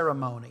cutting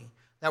ceremony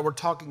that we're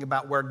talking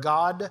about, where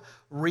God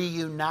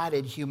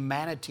reunited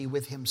humanity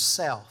with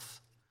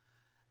Himself,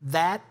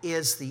 that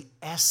is the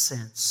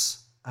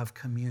essence of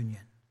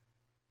communion.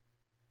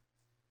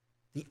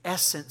 The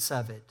essence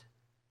of it.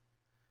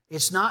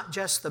 It's not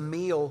just the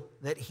meal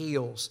that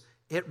heals,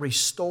 it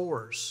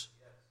restores.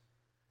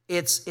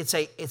 It's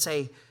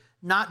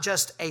not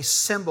just a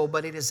symbol,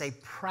 but it is a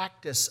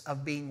practice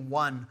of being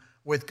one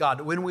with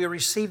God. When we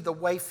receive the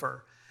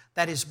wafer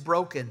that is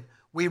broken,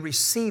 we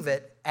receive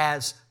it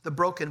as the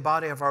broken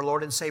body of our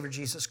Lord and Savior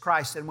Jesus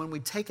Christ. And when we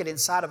take it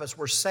inside of us,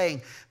 we're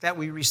saying that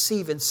we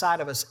receive inside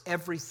of us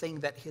everything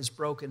that His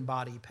broken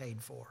body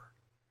paid for.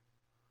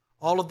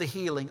 All of the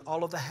healing,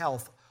 all of the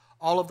health,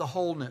 all of the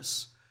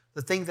wholeness.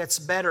 The thing that's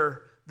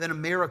better than a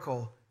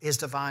miracle is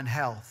divine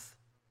health.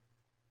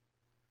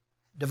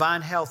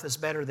 Divine health is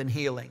better than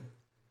healing.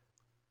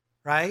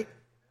 Right?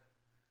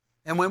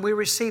 And when we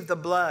receive the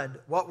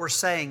blood, what we're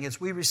saying is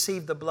we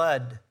receive the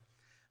blood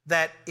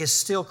that is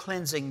still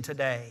cleansing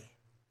today.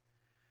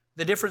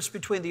 The difference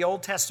between the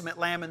Old Testament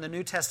lamb and the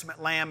New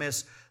Testament lamb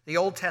is the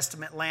Old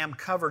Testament lamb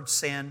covered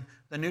sin.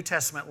 The New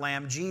Testament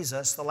lamb,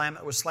 Jesus, the lamb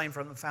that was slain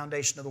from the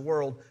foundation of the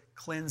world,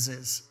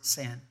 cleanses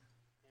sin.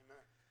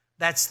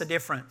 That's the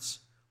difference.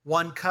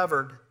 One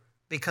covered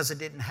because it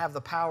didn't have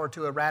the power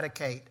to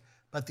eradicate,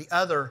 but the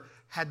other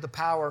had the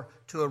power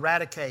to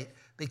eradicate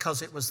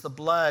because it was the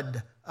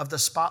blood of the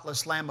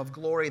spotless Lamb of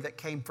glory that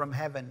came from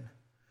heaven.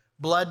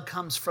 Blood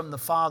comes from the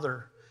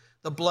Father.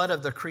 The blood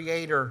of the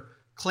Creator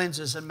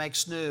cleanses and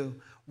makes new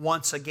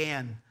once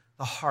again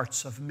the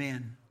hearts of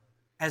men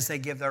as they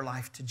give their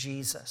life to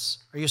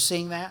Jesus. Are you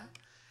seeing that?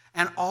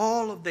 And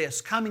all of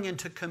this coming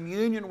into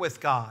communion with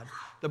God,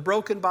 the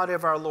broken body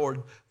of our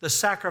Lord, the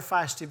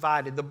sacrifice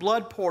divided, the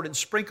blood poured and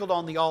sprinkled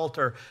on the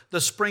altar, the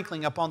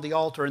sprinkling upon the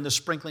altar and the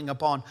sprinkling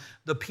upon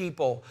the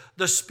people.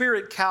 The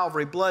Spirit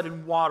Calvary, blood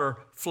and water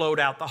flowed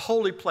out. The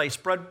holy place,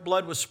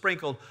 blood was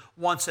sprinkled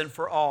once and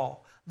for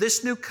all.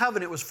 This new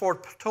covenant was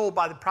foretold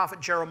by the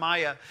prophet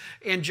Jeremiah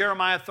in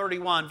Jeremiah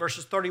 31,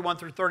 verses 31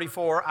 through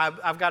 34.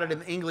 I've got it in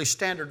the English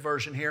Standard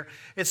Version here.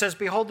 It says,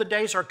 "Behold, the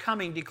days are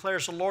coming,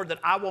 declares the Lord, that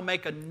I will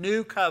make a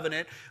new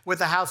covenant with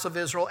the house of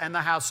Israel and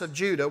the house of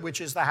Judah,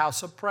 which is the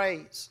house of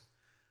praise."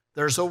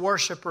 There's a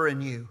worshiper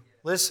in you.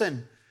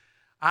 Listen,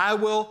 I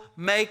will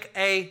make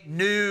a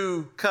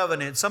new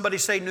covenant. Somebody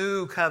say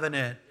new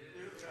covenant.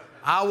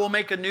 I will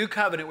make a new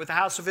covenant with the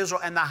house of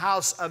Israel and the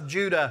house of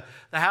Judah.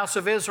 The house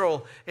of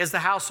Israel is the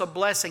house of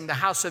blessing. The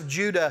house of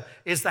Judah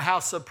is the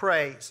house of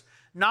praise.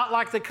 Not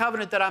like the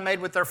covenant that I made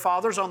with their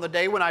fathers on the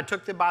day when I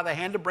took them by the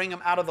hand to bring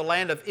them out of the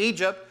land of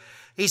Egypt.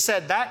 He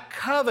said, that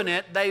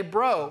covenant they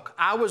broke.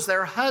 I was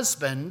their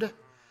husband,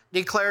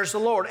 declares the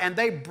Lord. And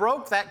they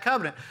broke that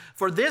covenant.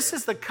 For this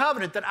is the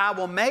covenant that I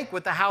will make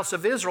with the house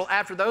of Israel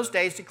after those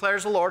days,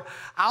 declares the Lord.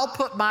 I'll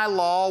put my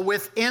law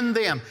within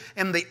them.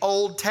 In the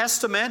Old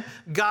Testament,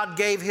 God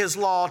gave His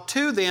law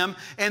to them.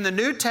 In the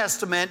New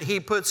Testament, He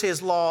puts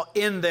His law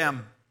in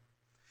them.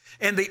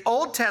 In the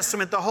Old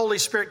Testament, the Holy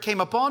Spirit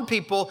came upon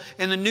people.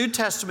 In the New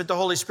Testament, the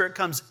Holy Spirit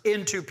comes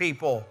into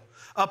people.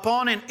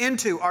 Upon and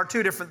into are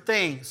two different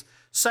things.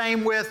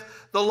 Same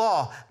with the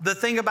law. The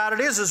thing about it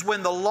is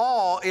when the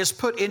law is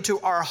put into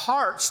our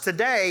hearts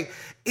today,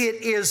 it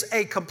is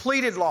a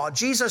completed law.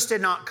 Jesus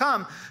did not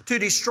come to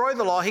destroy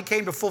the law. He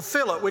came to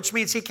fulfill it, which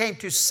means He came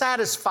to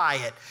satisfy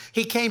it.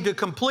 He came to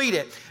complete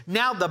it.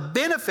 Now the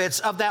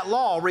benefits of that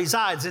law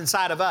resides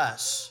inside of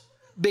us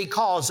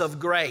because of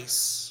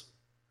grace.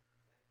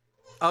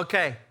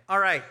 Okay, all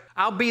right.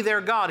 I'll be their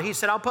God. He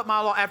said, I'll put my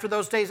law, after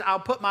those days, I'll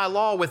put my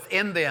law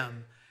within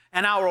them.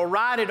 And I will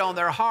write it on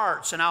their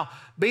hearts, and I'll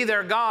be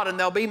their God, and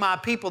they'll be my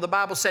people. The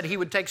Bible said He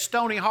would take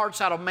stony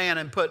hearts out of man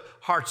and put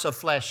hearts of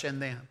flesh in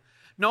them.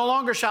 No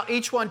longer shall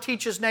each one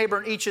teach his neighbor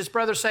and each his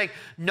brother, saying,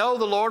 know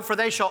the Lord, for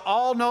they shall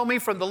all know me,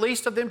 from the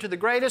least of them to the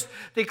greatest,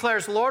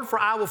 declares the Lord. For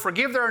I will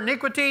forgive their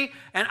iniquity,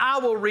 and I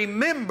will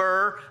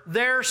remember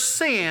their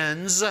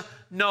sins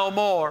no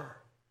more.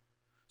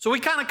 So we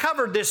kind of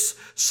covered this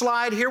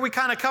slide here. We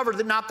kind of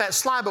covered, not that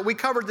slide, but we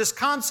covered this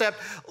concept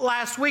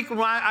last week when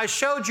I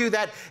showed you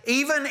that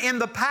even in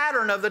the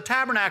pattern of the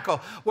tabernacle,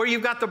 where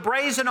you've got the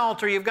brazen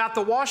altar, you've got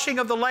the washing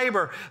of the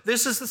laver,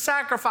 this is the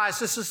sacrifice,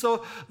 this is the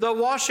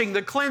washing,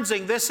 the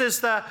cleansing, this is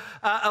the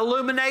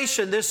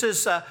illumination, this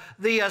is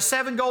the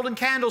 7 golden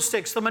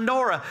candlesticks, the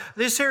menorah,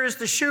 this here is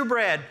the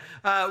shewbread,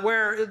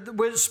 where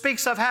it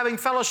speaks of having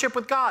fellowship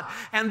with God.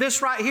 And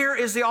this right here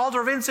is the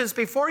altar of incense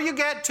before you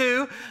get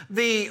to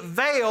the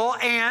veil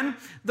and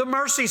the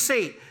mercy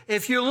seat.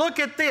 If you look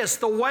at this,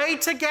 the way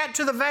to get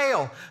to the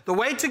veil, the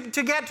way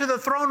to get to the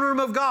throne room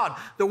of God,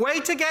 the way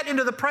to get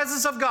into the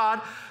presence of God,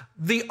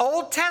 the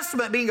Old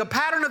Testament being a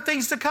pattern of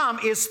things to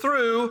come, is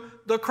through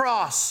the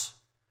cross.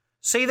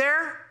 See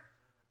there?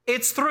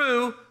 It's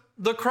through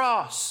the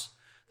cross.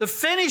 The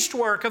finished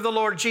work of the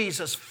Lord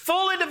Jesus,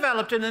 fully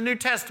developed in the New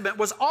Testament,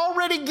 was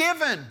already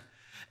given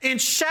in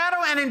shadow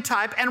and in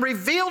type and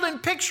revealed in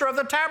picture of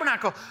the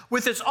tabernacle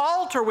with its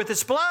altar, with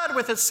its blood,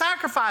 with its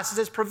sacrifices,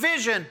 its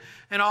provision,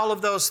 and all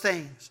of those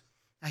things.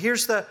 Now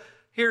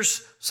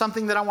here's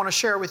something that I want to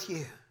share with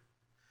you.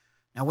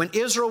 Now when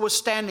Israel was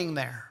standing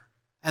there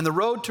and the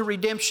road to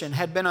redemption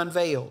had been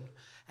unveiled,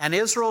 and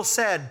Israel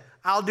said,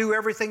 I'll do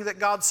everything that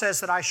God says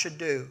that I should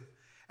do,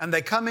 and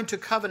they come into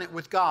covenant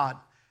with God,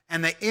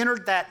 and they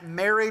entered that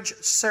marriage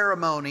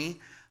ceremony.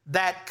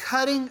 That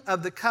cutting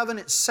of the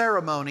covenant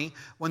ceremony,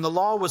 when the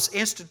law was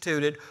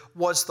instituted,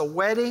 was the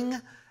wedding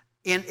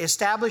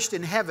established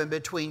in heaven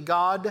between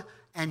God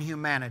and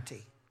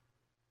humanity.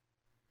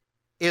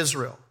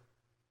 Israel.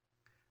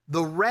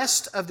 The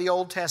rest of the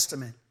Old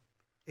Testament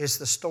is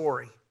the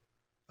story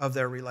of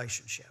their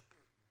relationship.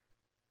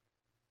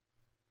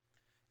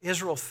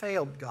 Israel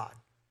failed God.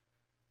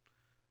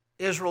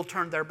 Israel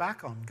turned their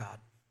back on God.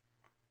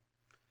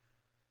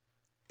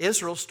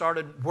 Israel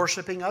started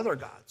worshiping other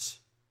gods.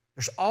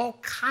 There's all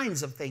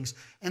kinds of things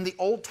in the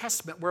Old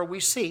Testament where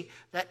we see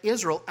that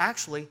Israel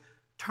actually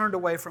turned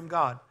away from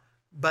God.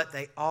 But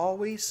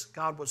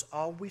God was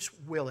always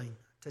willing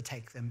to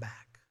take them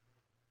back.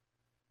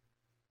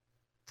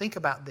 Think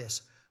about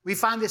this. We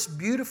find this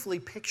beautifully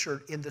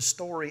pictured in the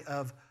story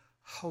of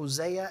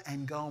Hosea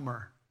and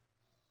Gomer.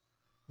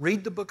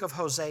 Read the book of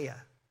Hosea.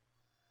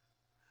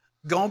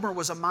 Gomer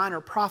was a minor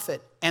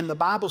prophet, and the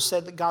Bible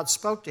said that God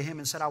spoke to him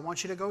and said, I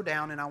want you to go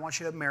down and I want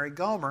you to marry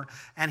Gomer.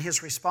 And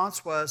his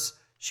response was,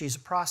 she's a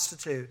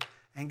prostitute.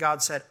 And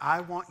God said,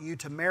 I want you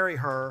to marry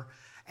her,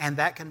 and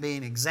that can be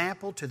an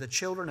example to the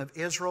children of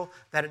Israel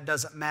that it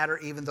doesn't matter,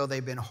 even though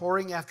they've been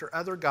whoring after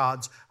other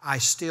gods, I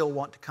still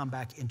want to come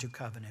back into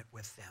covenant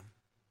with them.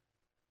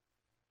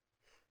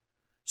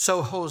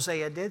 So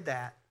Hosea did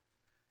that.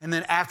 And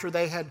then after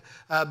they had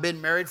been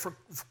married for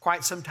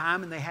quite some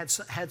time and they had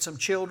some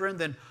children,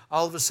 then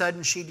all of a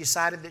sudden she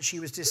decided that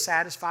she was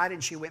dissatisfied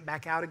and she went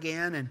back out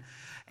again.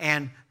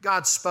 And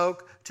God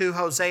spoke to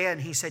Hosea and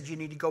he said, you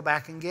need to go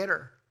back and get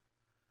her.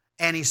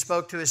 And he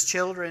spoke to his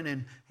children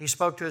and he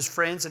spoke to his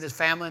friends and his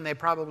family, and they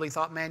probably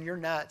thought, man, you're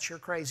nuts, you're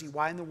crazy.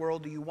 Why in the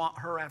world do you want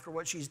her after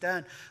what she's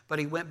done? But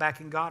he went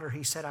back and got her.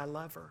 He said, I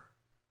love her.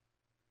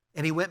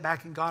 And he went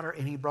back and got her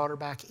and he brought her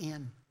back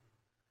in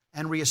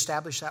and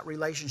reestablish that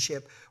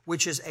relationship,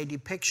 which is a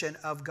depiction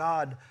of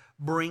God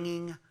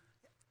bringing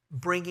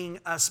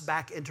us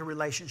back into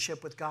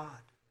relationship with God.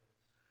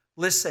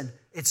 Listen,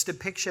 it's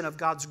depiction of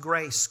God's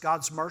grace,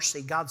 God's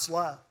mercy, God's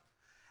love.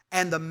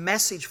 And the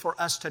message for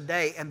us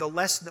today, and the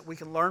lesson that we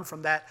can learn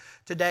from that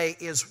today,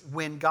 is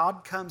when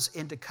God comes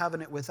into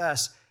covenant with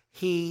us,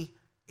 He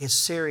is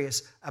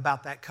serious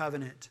about that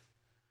covenant.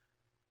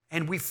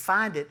 And we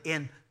find it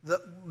in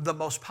the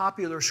most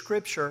popular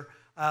scripture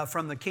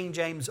from the King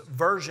James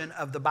Version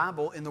of the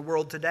Bible in the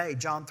world today,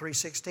 John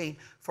 3:16.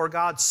 For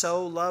God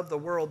so loved the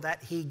world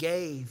that He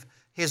gave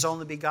His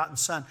only begotten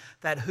Son,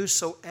 that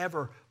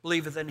whosoever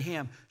believeth in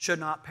Him should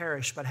not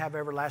perish but have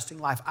everlasting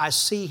life. I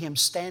see Him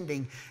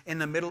standing in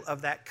the middle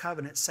of that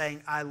covenant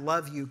saying, I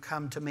love you,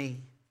 come to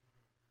me.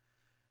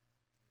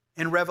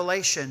 In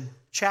Revelation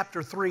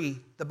chapter 3,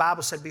 the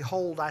Bible said,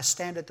 behold, I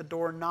stand at the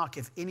door and knock.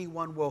 If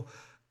anyone will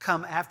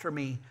come after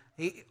me,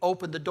 He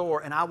opened the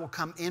door, and I will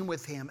come in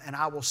with him, and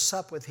I will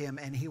sup with him,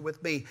 and he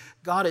with me.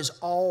 God is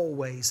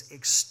always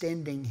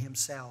extending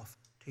Himself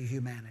to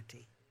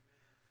humanity.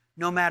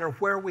 No matter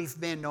where we've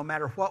been, no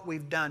matter what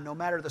we've done, no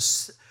matter the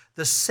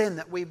sin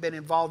that we've been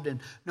involved in,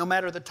 no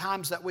matter the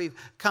times that we've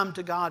come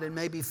to God and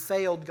maybe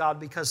failed God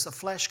because the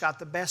flesh got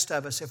the best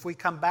of us, if we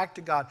come back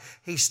to God,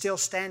 He's still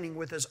standing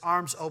with His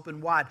arms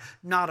open wide.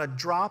 Not a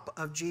drop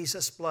of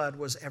Jesus' blood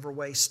was ever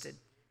wasted.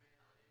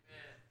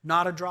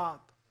 Not a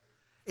drop.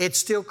 It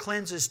still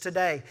cleanses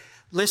today.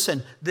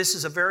 Listen, this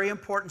is a very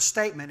important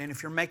statement, and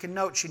if you're making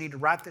notes, you need to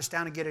write this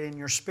down and get it in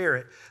your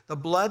spirit. The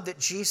blood that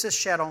Jesus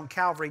shed on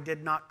Calvary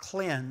did not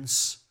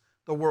cleanse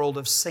the world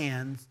of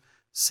sins.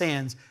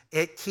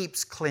 It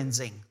keeps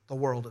cleansing the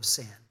world of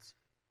sins.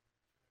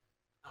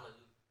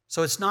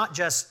 So it's not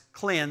just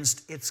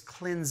cleansed, it's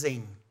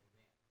cleansing.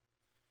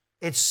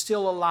 It's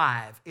still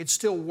alive. It's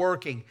still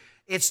working.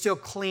 It's still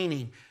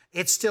cleaning.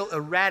 It's still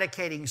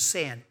eradicating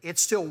sin.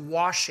 It's still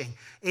washing.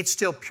 It's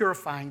still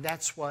purifying.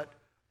 That's what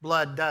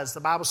blood does. The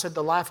Bible said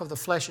the life of the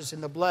flesh is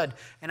in the blood,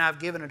 and I've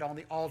given it on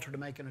the altar to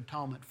make an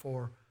atonement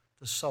for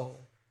the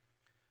soul.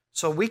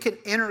 So we can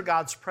enter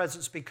God's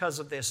presence because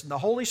of this. And the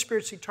Holy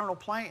Spirit's eternal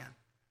plan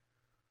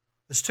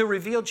is to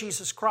reveal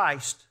Jesus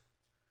Christ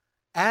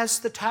as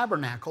the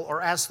tabernacle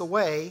or as the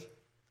way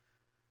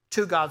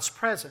to God's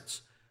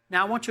presence.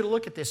 Now I want you to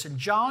look at this. In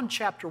John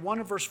chapter 1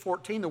 and verse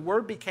 14, the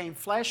Word became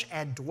flesh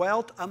and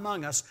dwelt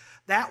among us.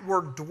 That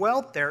word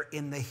dwelt there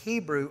in the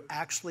Hebrew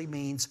actually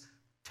means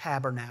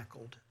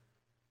tabernacled.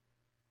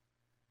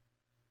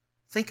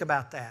 Think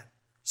about that.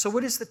 So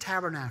what is the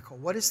tabernacle?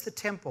 What is the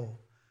temple?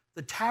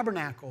 The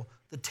tabernacle,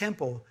 the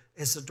temple,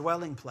 is the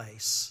dwelling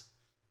place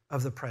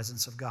of the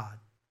presence of God.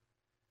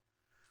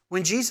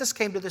 When Jesus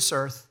came to this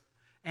earth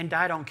and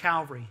died on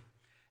Calvary,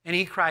 and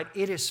He cried,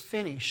 "It is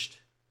finished,"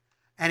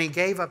 and He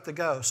gave up the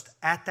ghost,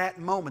 at that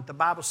moment, the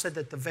Bible said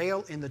that the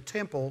veil in the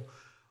temple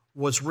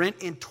was rent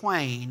in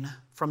twain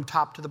from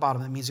top to the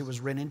bottom. That means it was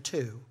rent in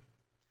two.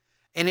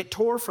 And it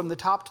tore from the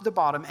top to the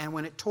bottom. And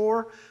when it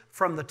tore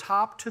from the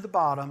top to the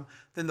bottom,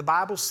 then the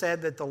Bible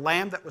said that the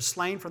Lamb that was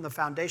slain from the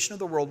foundation of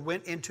the world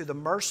went into the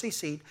mercy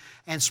seat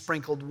and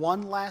sprinkled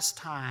one last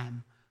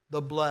time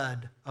the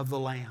blood of the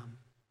Lamb.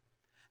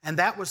 And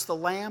that was the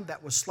Lamb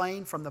that was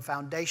slain from the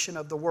foundation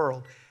of the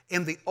world.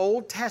 In the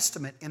Old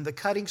Testament, in the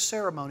cutting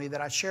ceremony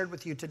that I shared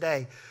with you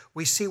today,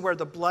 we see where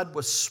the blood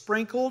was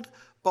sprinkled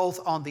both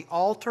on the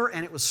altar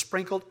and it was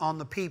sprinkled on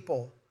the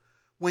people.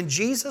 When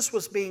Jesus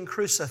was being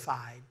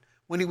crucified,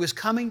 when He was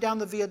coming down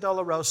the Via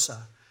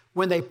Dolorosa,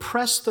 when they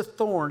pressed the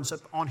thorns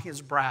on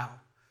His brow,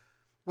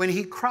 when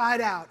He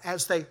cried out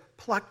as they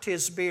plucked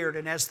His beard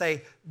and as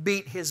they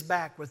beat His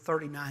back with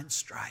 39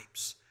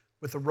 stripes,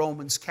 with the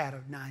Roman's cat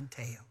of 9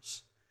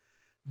 tails,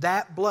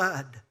 that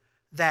blood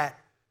that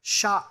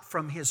shot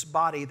from His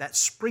body, that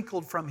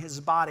sprinkled from His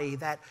body,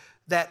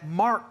 that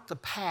marked the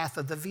path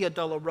of the Via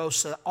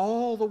Dolorosa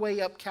all the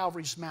way up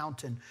Calvary's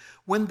mountain,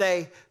 when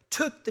they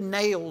took the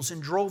nails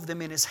and drove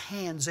them in His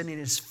hands and in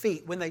His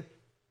feet, when they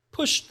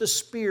pushed the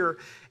spear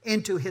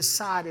into His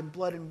side and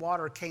blood and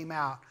water came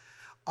out,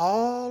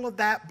 all of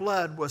that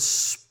blood was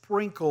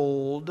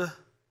sprinkled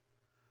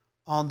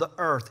on the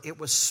earth. It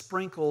was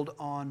sprinkled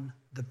on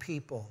the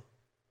people.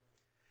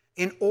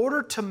 In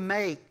order to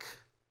make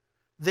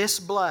this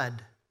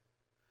blood,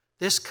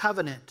 this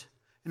covenant,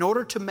 in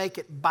order to make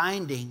it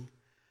binding,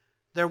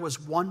 there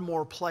was one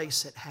more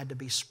place it had to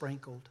be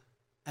sprinkled,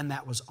 and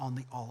that was on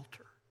the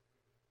altar.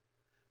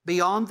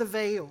 Beyond the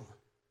veil,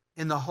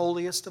 in the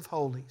holiest of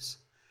holies,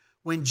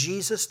 when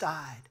Jesus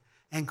died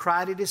and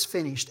cried, "It is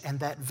finished," and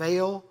that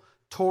veil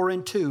tore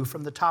in two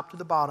from the top to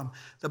the bottom,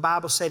 the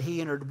Bible said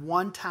He entered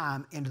one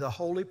time into the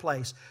holy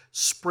place,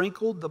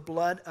 sprinkled the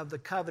blood of the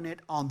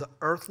covenant on the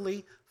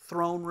earthly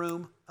throne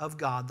room of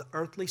God, the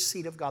earthly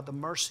seat of God, the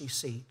mercy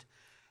seat.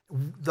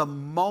 The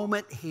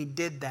moment He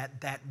did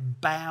that,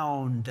 that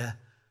bound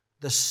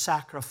the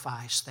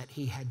sacrifice that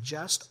He had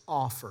just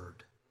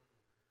offered,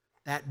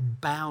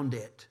 that bound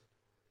it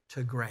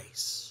to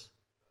grace.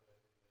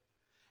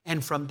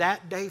 And from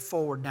that day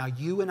forward, now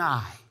you and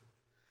I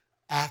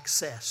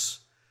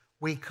access.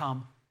 We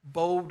come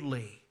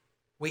boldly.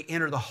 We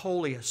enter the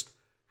holiest.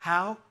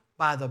 How?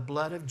 By the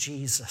blood of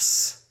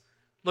Jesus.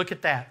 Look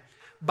at that.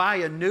 By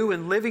a new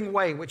and living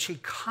way which He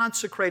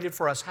consecrated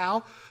for us.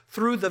 How?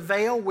 Through the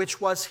veil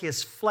which was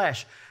His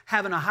flesh.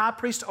 Having a high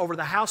priest over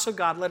the house of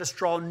God, let us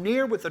draw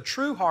near with a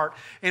true heart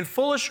in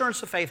full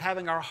assurance of faith,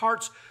 having our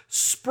hearts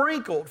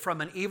sprinkled from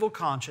an evil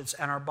conscience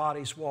and our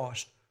bodies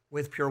washed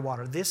with pure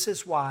water. This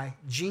is why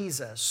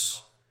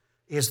Jesus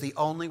is the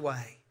only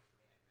way.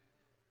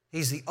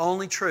 He's the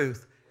only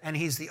truth, and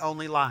He's the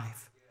only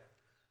life.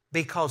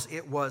 Because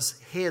it was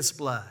His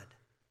blood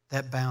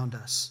that bound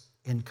us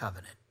in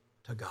covenant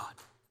to God.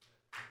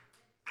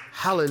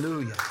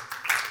 Hallelujah.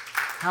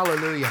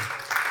 Hallelujah.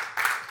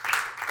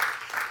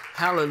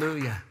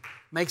 Hallelujah.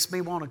 Makes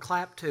me want to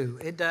clap too.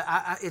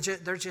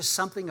 There's just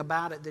something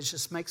about it that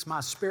just makes my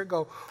spirit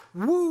go,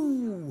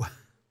 woo!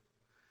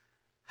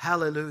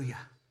 Hallelujah.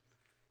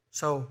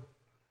 So,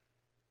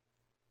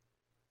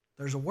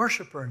 there's a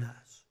worshiper in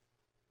us.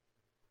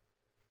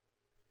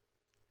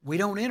 We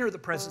don't enter the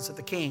presence of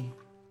the King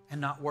and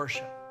not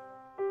worship.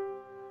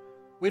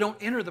 We don't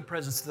enter the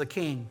presence of the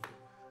King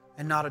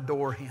and not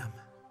adore Him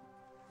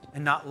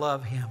and not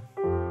love Him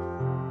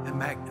and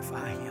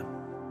magnify Him.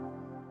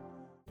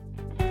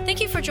 Thank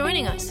you for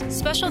joining us.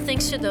 Special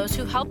thanks to those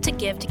who helped to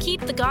give to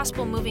keep the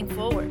gospel moving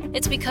forward.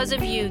 It's because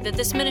of you that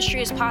this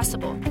ministry is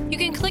possible. You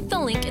can click the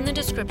link in the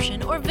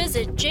description or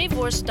visit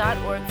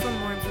jvorce.org for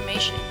more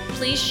information.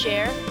 Please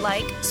share,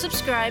 like,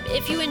 subscribe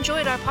if you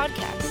enjoyed our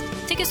podcast.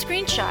 Take a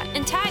screenshot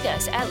and tag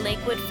us at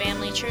Lakewood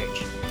Family Church.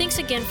 Thanks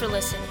again for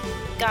listening.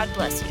 God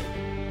bless you.